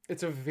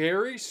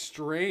very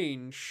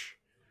strange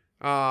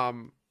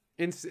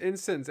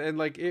instance, and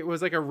like it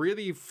was like a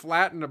really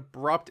flat and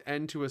abrupt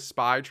end to a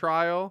spy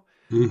trial.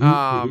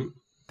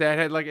 That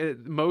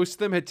had most of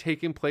them had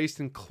taken place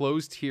in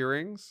closed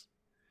hearings.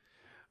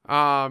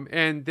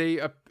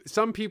 And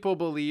some people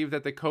believe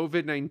that the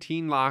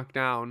COVID-19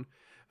 lockdown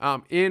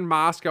in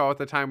Moscow at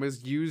the time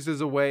was used as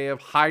a way of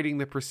hiding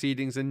the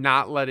proceedings and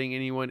not letting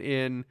anyone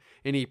in,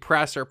 any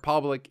press or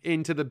public,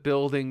 into the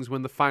buildings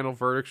when the final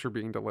verdicts were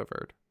being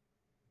delivered.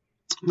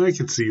 I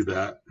can see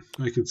that.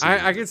 I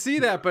can see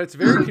that, but it's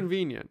very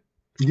convenient.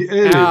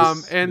 Yeah, it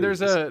is. And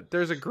there's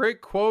a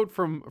great quote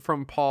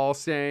from Paul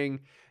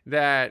saying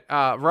that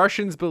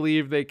Russians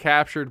believe they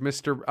captured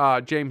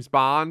Mr. James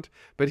Bond,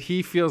 but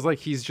he feels like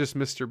he's just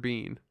Mr.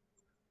 Bean.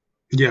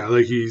 Yeah,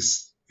 like he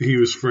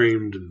was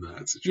framed in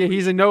that situation. Yeah,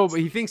 he's a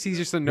nobody. He thinks he's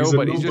just a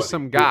nobody. He's just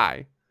some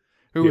guy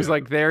who was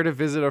like there to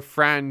visit a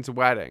friend's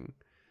wedding.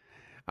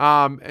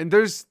 And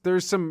there's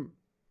some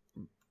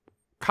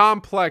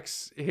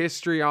complex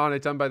history on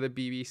it done by the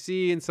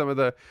BBC and some of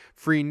the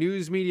free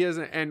news medias,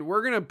 and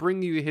we're gonna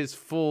bring you his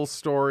full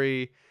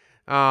story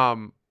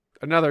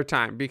another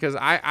time, because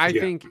I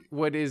think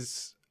what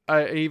is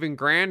an even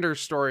grander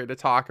story to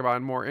talk about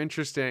and more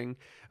interesting,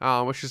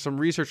 which is some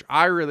research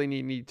I really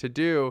need to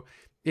do,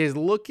 is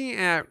looking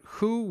at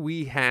who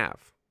we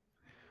have.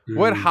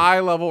 What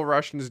high-level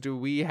Russians do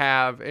we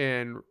have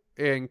in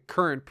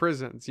current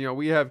prisons? You know,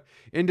 we have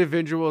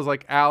individuals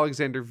like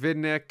Alexander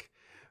Vidnik,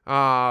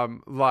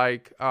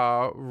 like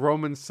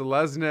Roman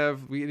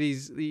Seleznev,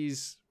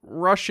 these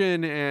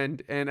Russian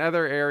and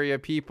other area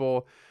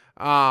people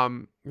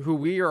who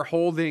we are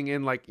holding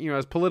in, like, you know,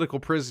 as political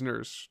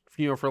prisoners,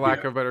 you know, for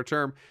lack of a better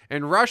term.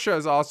 And Russia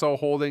is also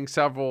holding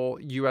several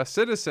U.S.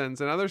 citizens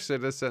and other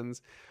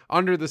citizens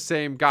under the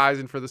same guise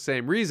and for the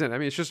same reason. I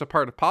mean, it's just a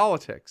part of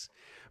politics.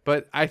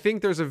 But I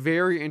think there's a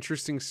very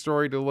interesting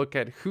story to look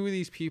at who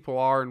these people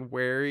are and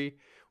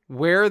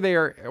where they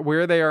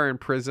are in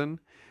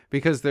prison,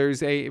 because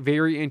there's a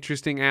very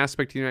interesting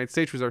aspect to the United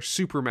States, which is our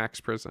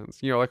supermax prisons,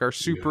 you know, like our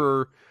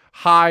super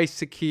high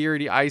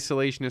security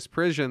isolationist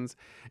prisons.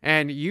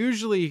 And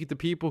usually the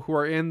people who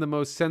are in the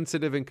most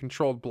sensitive and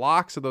controlled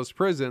blocks of those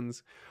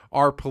prisons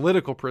are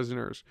political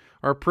prisoners,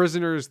 are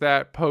prisoners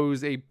that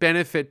pose a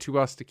benefit to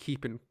us to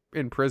keep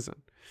in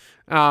prison.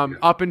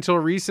 Up until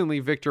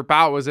recently, Victor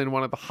Bout was in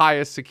one of the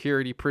highest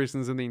security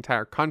prisons in the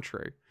entire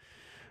country,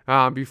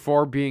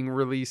 before being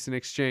released in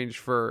exchange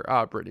for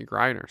Brittany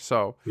Griner.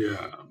 So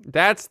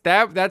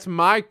that's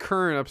my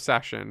current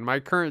obsession. My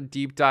current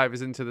deep dive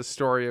is into the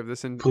story of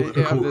this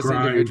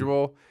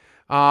individual.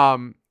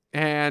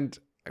 And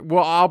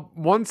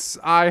once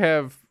I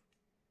have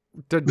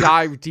to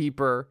dive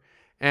deeper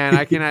and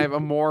I can have a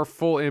more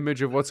full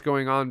image of what's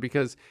going on,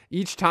 because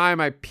each time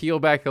I peel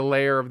back a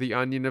layer of the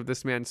onion of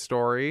this man's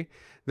story,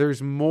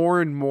 there's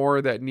more and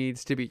more that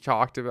needs to be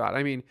talked about.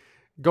 I mean,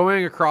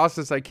 going across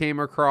this, I came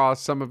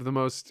across some of the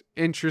most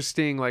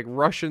interesting, like,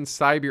 Russian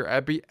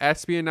cyber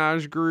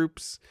espionage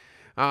groups,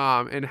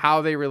 and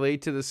how they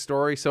relate to the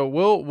story. So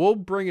we'll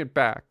bring it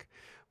back.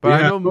 But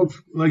I know,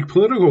 like,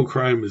 political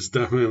crime is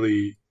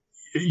definitely,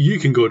 you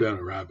can go down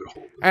a rabbit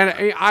hole. And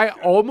I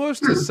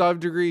almost to some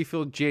degree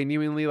feel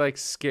genuinely, like,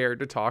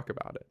 scared to talk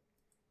about it.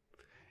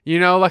 You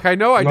know, like, I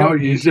know I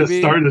don't need to be. You just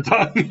started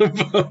talking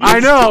about it. I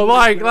know,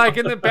 like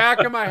in the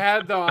back of my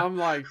head, though, I'm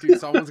like, dude,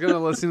 someone's going to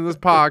listen to this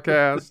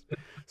podcast.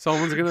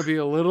 Someone's going to be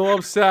a little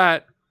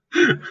upset.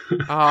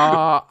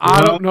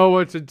 I don't know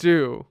what to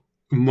do.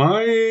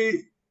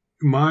 My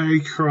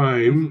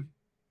crime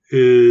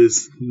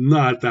is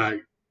not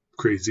that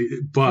crazy,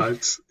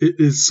 but it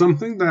is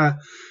something that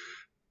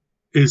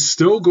is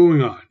still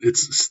going on.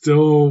 It's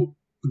still,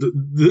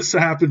 this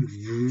happened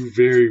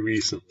very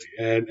recently.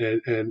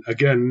 And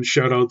again,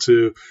 shout out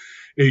to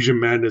Asian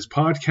Madness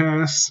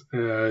Podcast,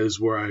 is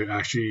where I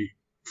actually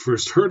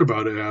first heard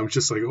about it. And I'm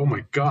just like, oh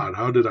my God,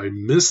 how did I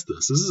miss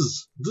this?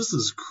 This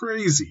is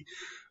crazy.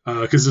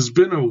 Because it's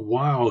been a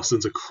while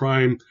since a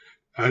crime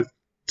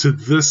to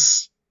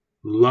this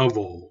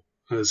level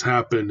has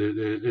happened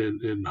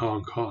in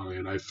Hong Kong.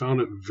 And I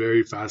found it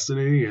very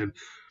fascinating and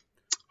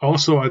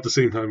also at the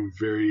same time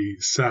very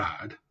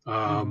sad.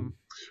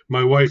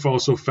 My wife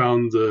also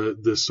found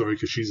this story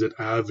because she's an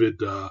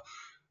avid,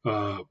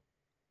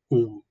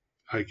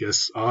 I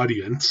guess,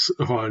 audience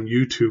on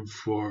YouTube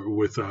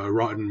with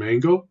Rotten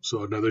Mango.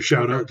 So another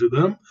shout out to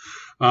them.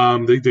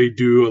 They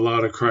do a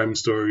lot of crime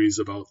stories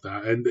about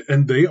that,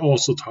 and they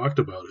also talked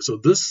about it. So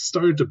this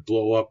started to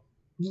blow up,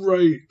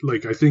 right?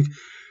 Like, I think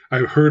I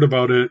heard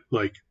about it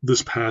like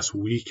this past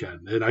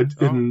weekend,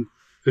 and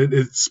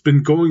it's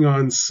been going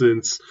on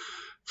since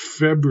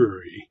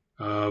February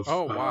of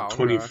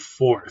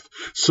 24th. Okay.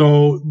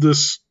 So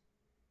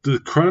the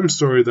crime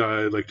story that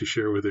I'd like to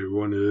share with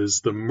everyone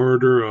is the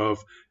murder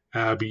of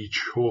Abby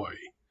Choi.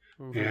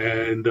 Mm-hmm.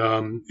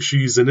 And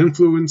she's an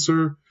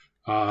influencer,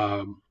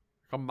 a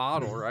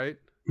model, right?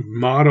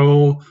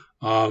 Model,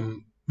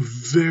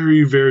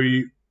 very,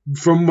 very,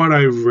 from what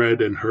I've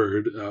read and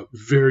heard,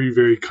 very,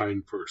 very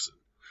kind person.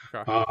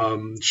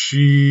 Okay.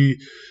 She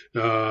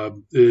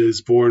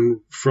is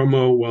born from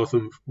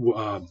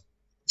a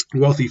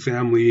wealthy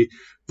family,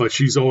 but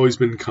she's always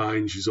been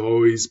kind. She's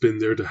always been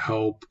there to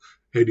help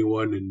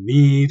anyone in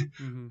need.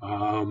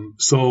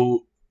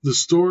 So the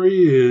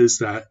story is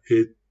that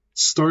it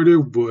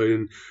started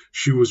when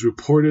she was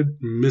reported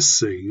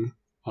missing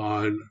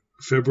on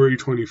February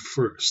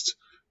 21st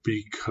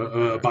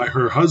by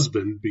her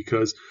husband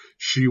because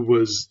she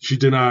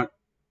did not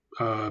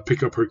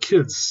pick up her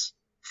kids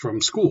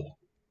from school,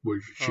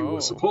 which she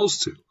was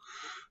supposed to.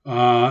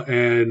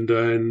 And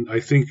then I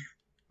think,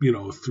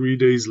 3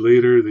 days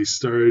later, they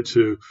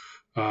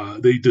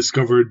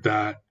discovered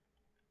that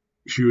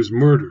she was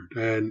murdered.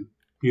 And,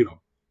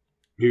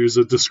 here's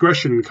a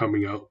discretion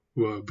coming out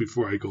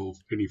before I go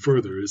any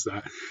further, is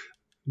that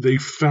they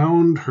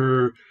found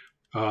her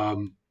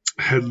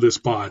headless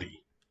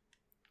body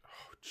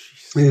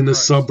in a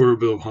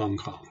suburb of Hong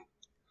Kong.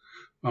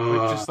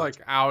 Just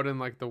out in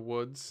the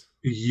woods.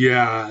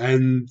 Yeah,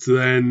 and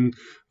then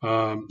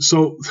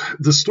so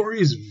the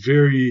story is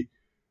very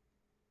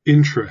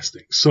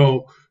interesting.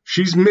 So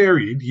she's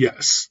married,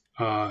 yes,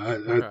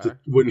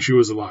 when she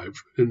was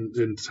alive,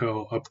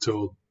 up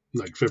till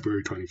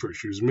February 21st.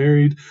 She was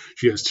married.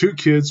 She has 2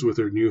 kids with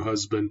her new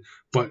husband,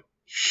 but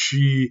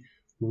she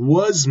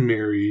was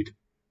married.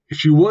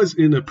 She was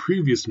in a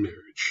previous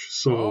marriage,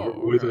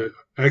 with an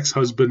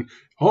ex-husband,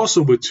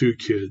 also with 2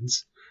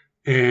 kids,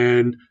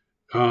 and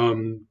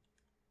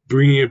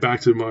bringing it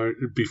back to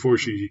before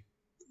she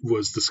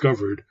was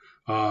discovered,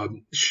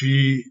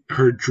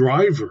 her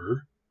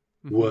driver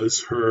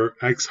was her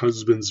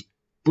ex-husband's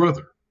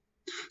brother.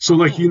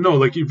 So if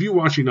you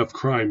watch enough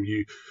crime,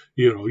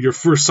 your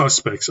first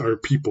suspects are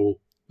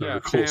people that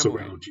are close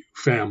around you,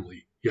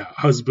 family,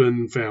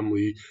 husband,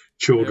 family,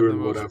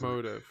 children, whatever.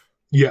 Motive.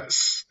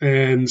 Yes,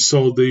 and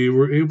so they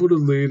were able to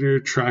later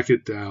track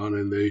it down,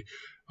 and they,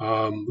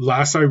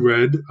 last I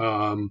read,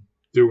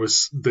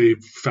 they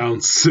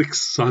found 6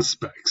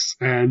 suspects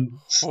and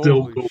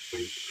still going.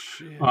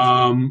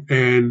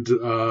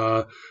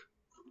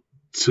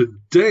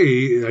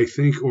 Today, I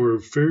think,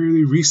 or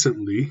fairly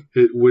recently,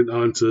 it went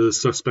on to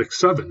suspect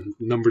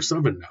number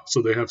 7 now.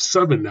 So they have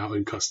 7 now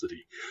in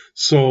custody.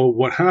 So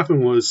what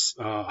happened was,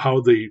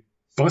 how they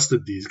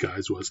busted these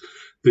guys was,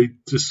 they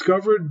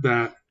discovered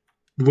that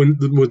when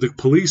the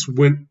police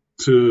went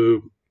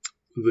to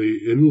the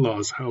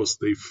in-laws' house,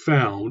 they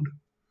found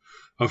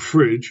a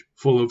fridge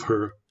full of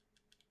her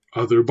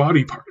other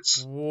body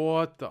parts.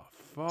 What the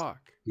fuck?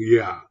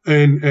 Yeah,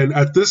 and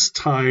at this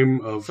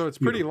time of, so it's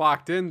pretty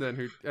locked in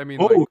then.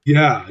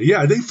 Yeah.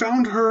 They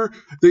found her.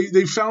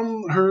 They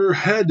found her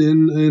head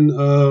in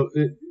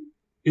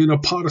a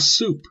pot of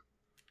soup.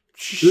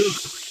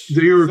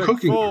 They were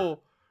cooking her.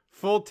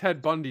 Full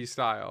Ted Bundy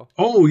style.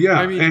 Oh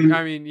yeah, and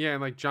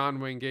John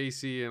Wayne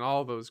Gacy and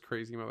all those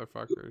crazy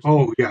motherfuckers.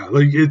 Oh yeah,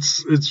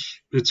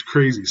 it's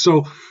crazy.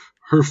 So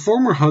her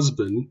former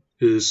husband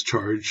is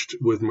charged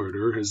with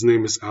murder. His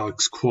name is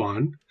Alex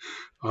Kwan.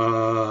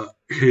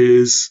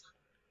 His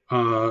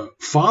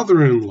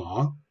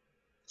father-in-law,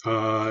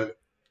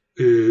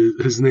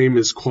 his name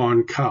is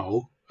Kwan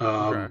Kao,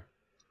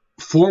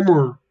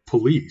 former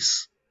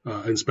police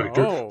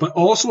inspector, but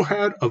also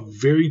had a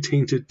very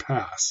tainted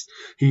past.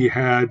 He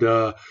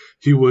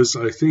was,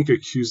 I think,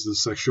 accused of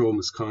sexual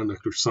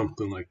misconduct or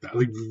something like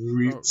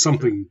that,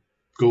 something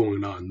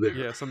going on there.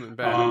 Yeah, something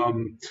bad.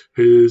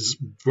 His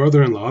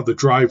brother-in-law, the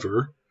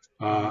driver,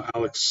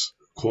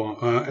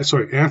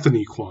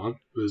 Anthony Kwan,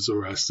 was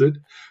arrested.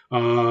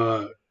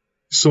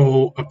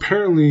 So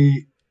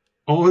apparently,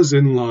 all his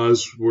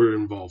in-laws were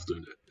involved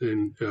in it,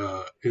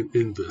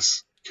 in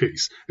this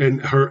case,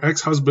 and her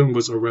ex-husband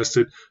was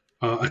arrested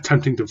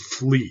attempting to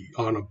flee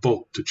on a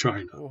boat to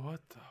China.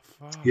 What the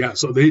fuck? Yeah,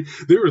 so they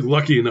were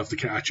lucky enough to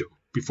catch him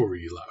before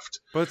he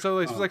left. But so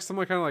this was some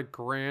kind of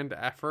grand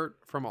effort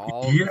from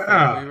all of the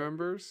family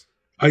members.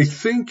 I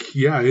think,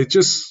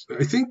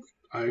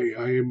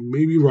 I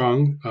may be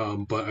wrong,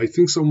 but I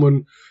think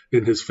someone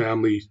in his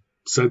family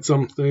said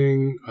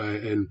something,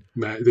 and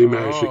they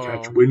managed to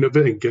catch wind of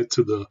it and get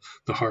to the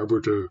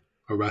harbor to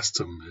arrest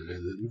him,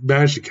 and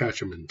managed to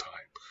catch him in time.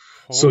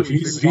 So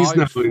he's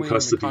now in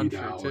custody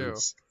now.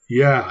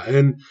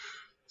 And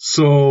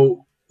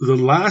so the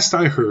last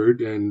I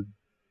heard, and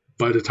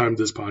by the time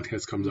this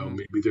podcast comes out,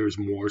 maybe there's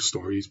more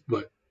stories,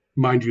 but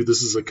mind you,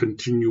 this is a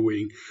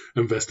continuing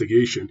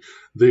investigation.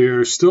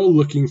 They're still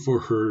looking for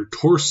her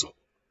torso.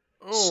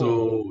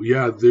 So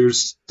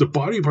there's the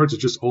body parts are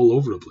just all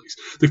over the place.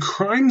 The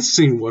crime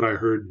scene, what I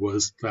heard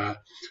was that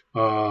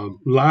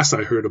last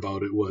I heard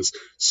about it was,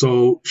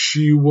 so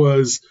she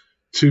was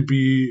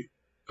driven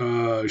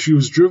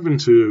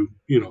to,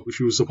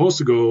 she was supposed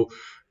to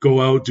go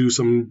out,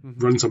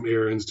 run some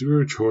errands, do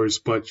her chores,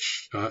 but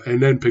and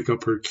then pick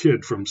up her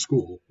kid from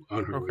school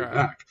on her way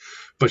back.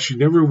 But she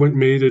never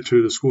made it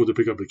to the school to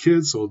pick up the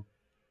kid, so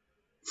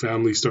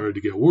family started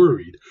to get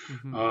worried.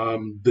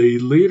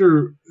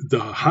 The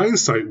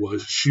hindsight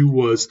was she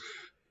was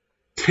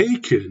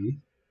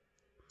taken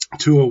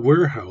to a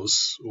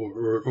warehouse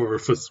or a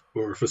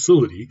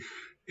facility,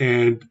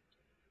 and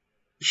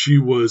she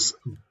was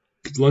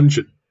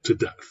bludgeoned to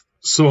death.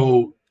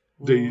 So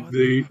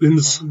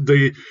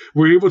they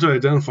were able to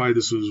identify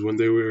this was when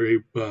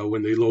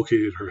when they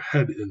located her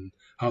head, and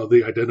how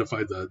they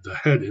identified the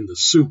head in the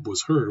soup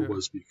was her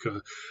was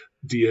because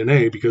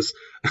DNA, because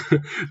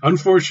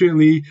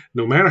unfortunately,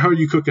 no matter how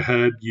you cook a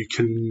head, you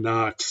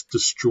cannot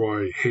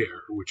destroy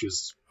hair, which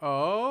is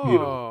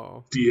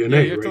DNA. Yeah,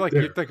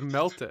 you have to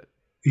melt it.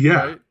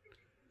 Yeah, right?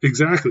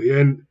 Exactly.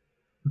 And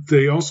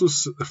they also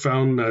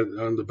found that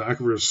on the back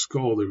of her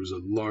skull there was a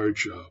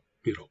large,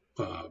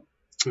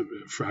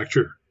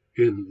 fracture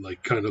in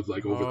kind of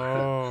over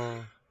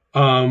the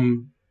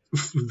head.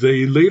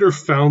 They later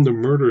found the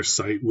murder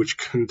site, which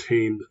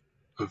contained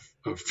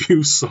a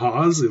few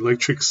saws,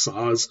 electric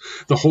saws.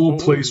 The whole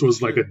place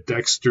was like a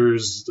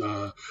Dexter's,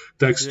 the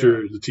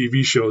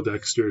TV show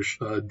Dexter's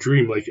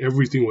Dream. Like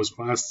everything was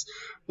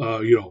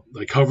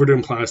covered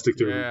in plastic.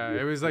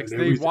 It was like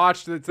they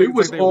watched it. They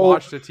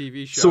watched a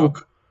TV show. So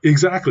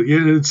exactly,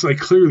 and it's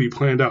clearly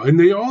planned out. And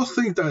they all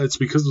think that it's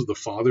because of the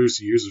father's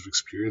years of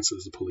experience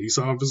as a police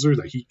officer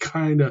that he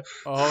kind of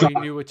he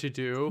knew what to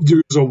do.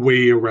 There's a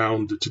way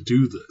around to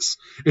do this,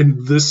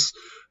 and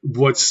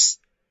what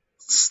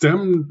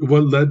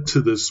led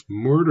to this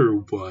murder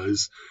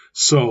was,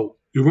 so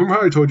you remember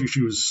how I told you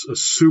she was a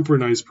super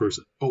nice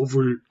person,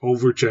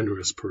 over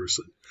generous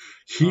person.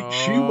 She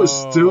was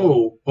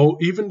still,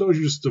 even though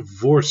she was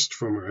divorced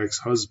from her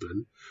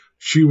ex-husband,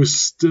 she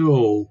was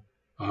still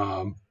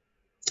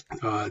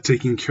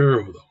taking care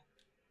of them.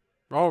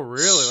 Oh,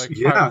 really?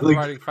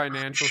 Providing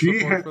financial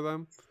support for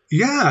them?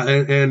 Yeah,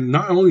 and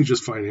not only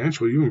just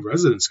financial, even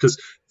residence, because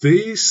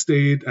they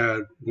stayed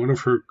at one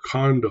of her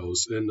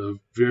condos in a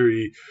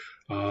very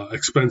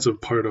expensive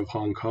part of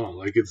Hong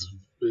Kong.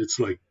 It's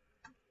like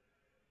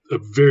a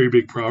very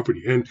big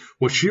property. And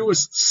what she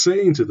was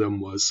saying to them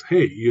was,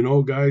 hey,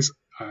 guys,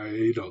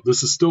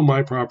 this is still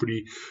my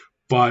property,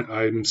 but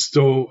I'm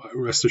still,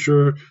 rest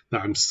assured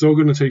that I'm still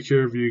going to take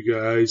care of you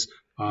guys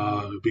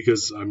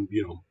because I'm,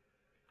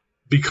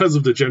 because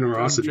of the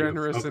generosity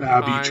of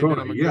Abby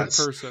Troy.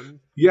 Yes.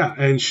 Yeah.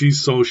 And she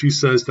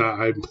says that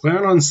I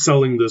plan on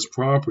selling this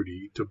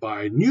property to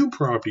buy a new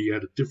property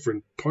at a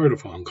different part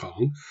of Hong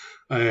Kong.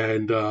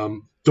 And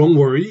don't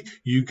worry,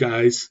 you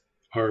guys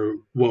are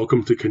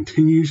welcome to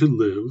continue to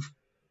live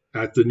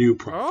at the new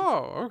property.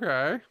 Oh,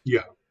 okay.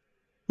 Yeah.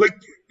 Like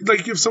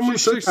if someone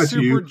said that to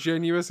you. Super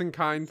genuine and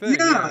kind thing.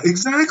 Yeah,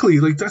 exactly.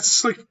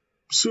 That's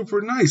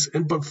super nice.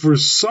 But for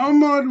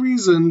some odd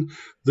reason,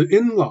 the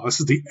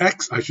in-laws,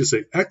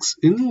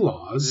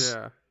 ex-in-laws,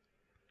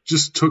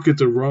 just took it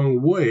the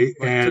wrong way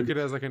and took it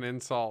as an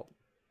insult.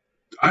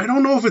 I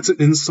don't know if it's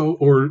an insult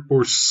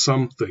or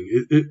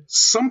something.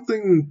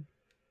 Something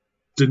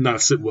did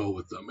not sit well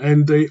with them,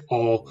 and they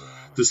all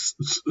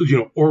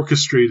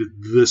orchestrated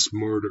this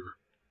murder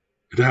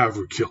to have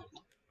her killed.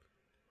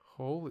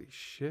 Holy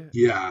shit.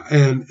 Yeah,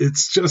 and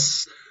it's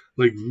just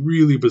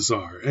really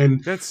bizarre.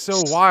 And that's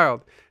so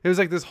wild. It was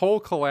this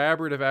whole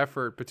collaborative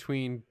effort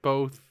between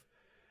both.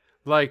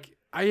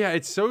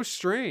 It's so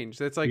strange.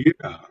 It's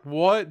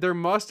what? There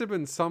must have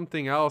been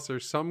something else or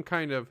some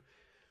kind of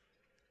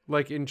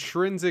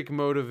intrinsic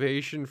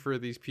motivation for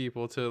these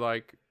people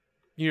to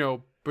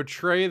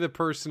betray the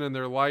person in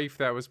their life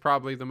that was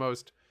probably the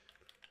most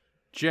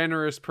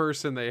generous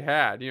person they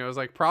had. It was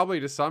probably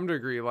to some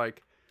degree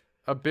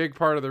a big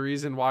part of the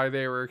reason why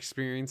they were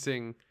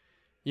experiencing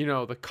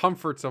the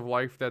comforts of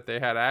life that they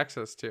had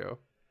access to.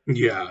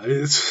 Yeah,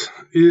 it's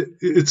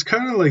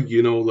kind of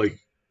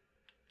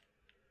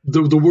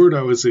the word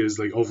I would say is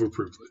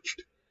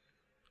overprivileged.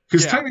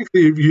 Because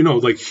technically,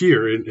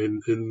 here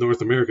in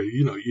North America,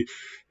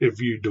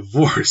 if you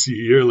divorce,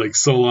 you're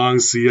so long,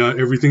 see ya,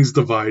 everything's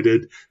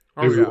divided,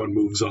 everyone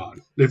moves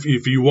on.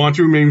 If you want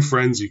to remain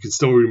friends, you can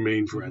still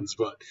remain friends,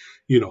 but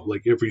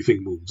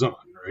everything moves on,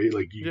 right?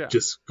 You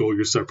just go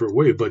your separate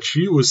way. But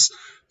she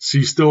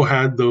still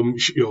had them,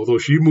 although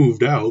she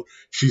moved out,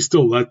 she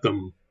still let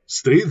them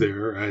stay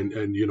there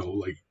and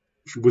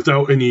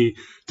without any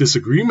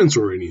disagreements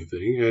or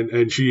anything.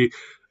 And she,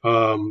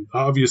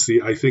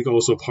 obviously, I think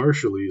also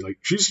partially,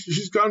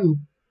 she's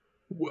gone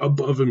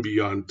above and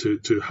beyond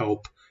to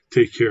help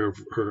take care of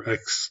her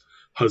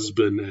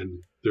ex-husband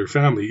and their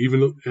family,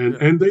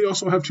 and they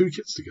also have 2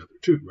 kids together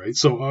too, right?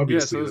 So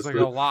obviously it's a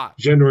lot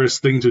generous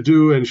thing to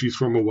do, and she's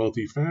from a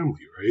wealthy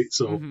family, right?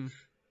 So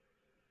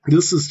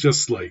this is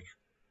just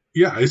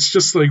it's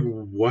just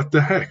what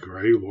the heck,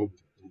 right? Well,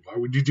 why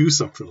would you do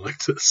something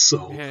like this?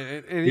 So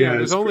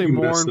there's only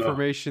more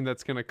information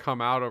that's going to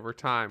come out over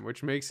time,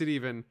 which makes it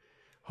even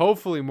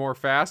hopefully more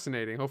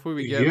fascinating. Hopefully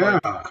we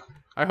get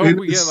I hope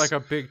we get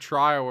a big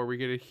trial where we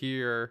get to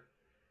hear.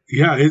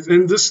 Yeah,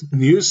 and this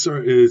news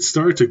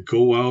started to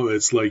go out.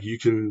 It's you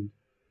can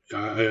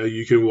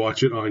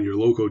watch it on your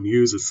local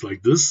news. It's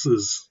this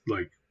is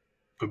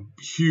a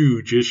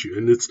huge issue,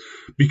 and it's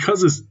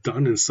because it's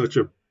done in such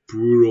a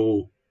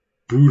brutal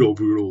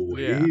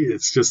way. Yeah.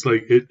 It's just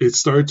it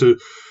started to,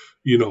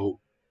 I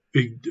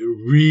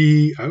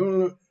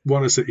don't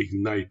want to say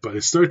ignite, but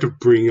it started to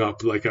bring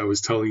up, I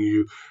was telling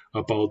you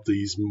about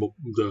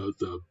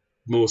the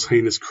most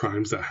heinous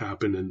crimes that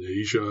happen in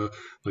Asia,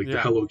 like the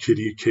Hello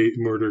Kitty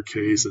murder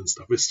case and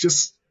stuff. It's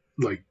just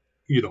like,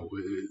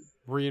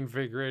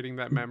 reinvigorating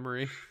that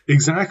memory.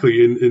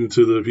 Exactly,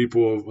 into the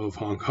people of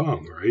Hong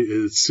Kong, right?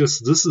 This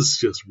is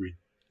just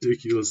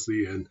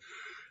ridiculously, and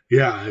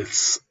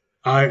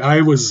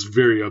I was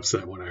very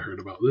upset when I heard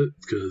about it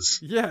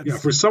because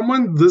for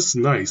someone this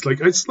nice,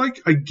 like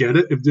I get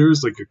it if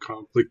there's like a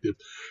conflict,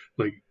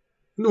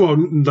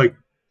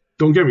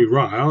 don't get me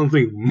wrong, I don't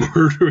think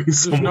murdering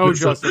someone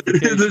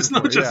there's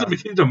no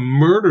justification to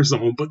murder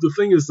someone, but the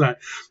thing is that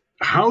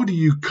how do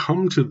you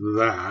come to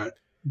that?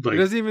 Like, it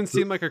doesn't even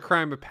seem like a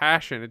crime of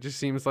passion. It just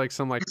seems like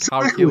some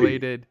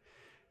calculated,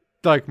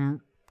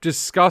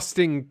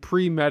 disgusting,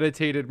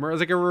 premeditated murder.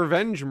 It's like a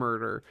revenge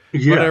murder.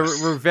 Yes. But a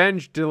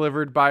revenge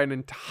delivered by an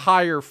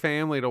entire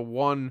family to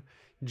one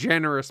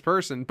generous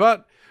person.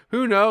 But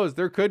who knows?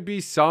 There could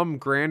be some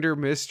grander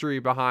mystery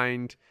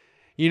behind,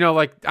 I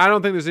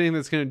don't think there's anything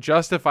that's going to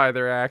justify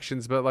their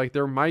actions, but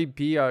there might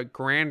be a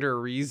grander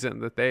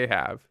reason that they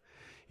have.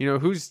 We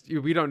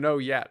don't know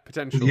yet,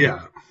 potentially.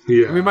 Yeah.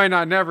 We might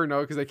not never know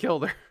because they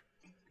killed her.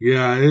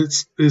 Yeah,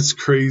 it's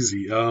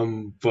crazy.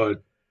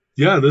 But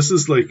yeah, this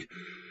is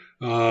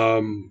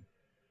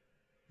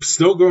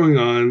still going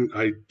on.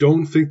 I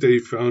don't think they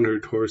found her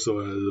torso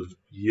as of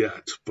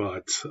yet,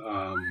 but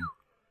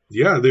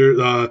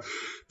they're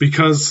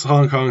because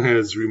Hong Kong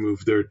has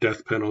removed their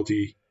death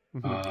penalty.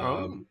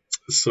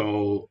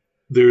 So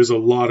there's a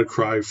lot of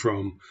cry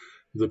from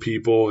the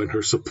people and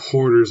her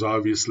supporters,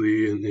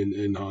 obviously,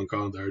 in Hong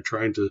Kong that are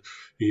trying to,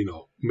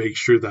 make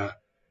sure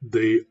that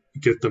they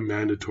get the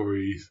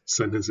mandatory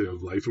sentencing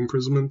of life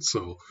imprisonment.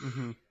 So,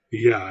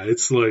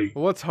 it's like,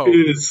 let's hope.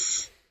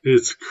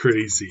 It's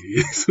crazy.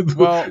 If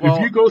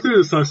you go through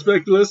the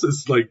suspect list,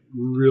 it's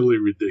really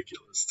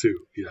ridiculous too.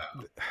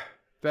 Yeah,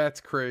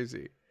 that's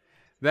crazy.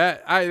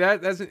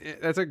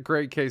 That's a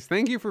great case.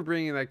 Thank you for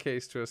bringing that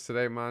case to us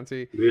today,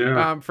 Monty.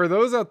 Yeah. For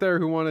those out there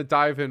who want to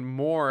dive in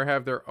more,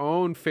 have their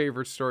own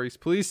favorite stories,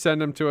 please send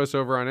them to us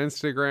over on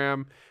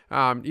Instagram,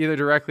 either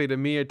directly to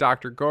me at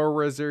Dr.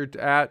 Gorewizard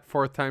at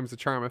 4th Times the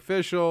Charm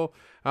Official.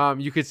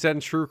 You could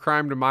send true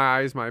crime to My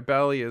Eyes, My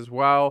Belly as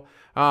well.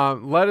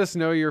 Let us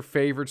know your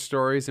favorite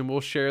stories, and we'll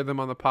share them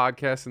on the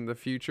podcast in the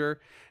future.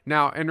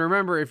 Now, and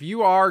remember, if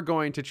you are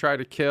going to try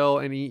to kill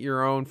and eat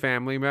your own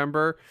family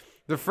member,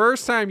 the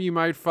first time you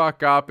might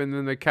fuck up and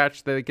then they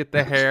get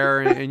the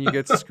hair and you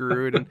get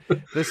screwed. And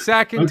the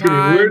second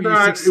time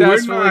you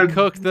successfully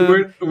cook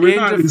them we're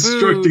not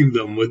instructing food,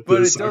 them with but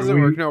this. But it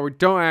doesn't work. No, we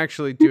don't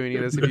actually do any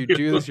of this. If you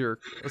do this, you're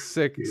a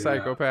sick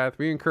psychopath.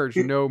 We encourage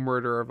no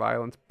murder or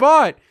violence.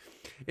 But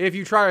if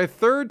you try a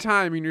third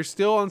time and you're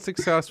still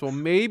unsuccessful,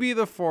 maybe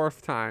the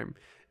fourth time,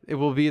 it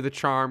will be the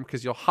charm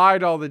because you'll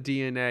hide all the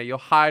DNA, you'll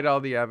hide all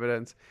the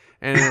evidence,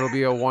 and it'll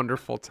be a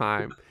wonderful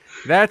time.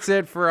 That's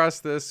it for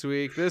us this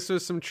week. This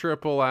was some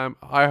Triple M.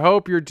 I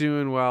hope you're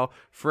doing well.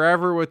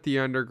 Forever with the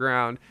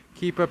Underground.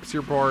 Keep up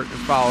your support and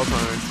follow us on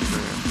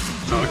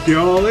Instagram. Talk to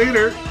y'all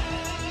later.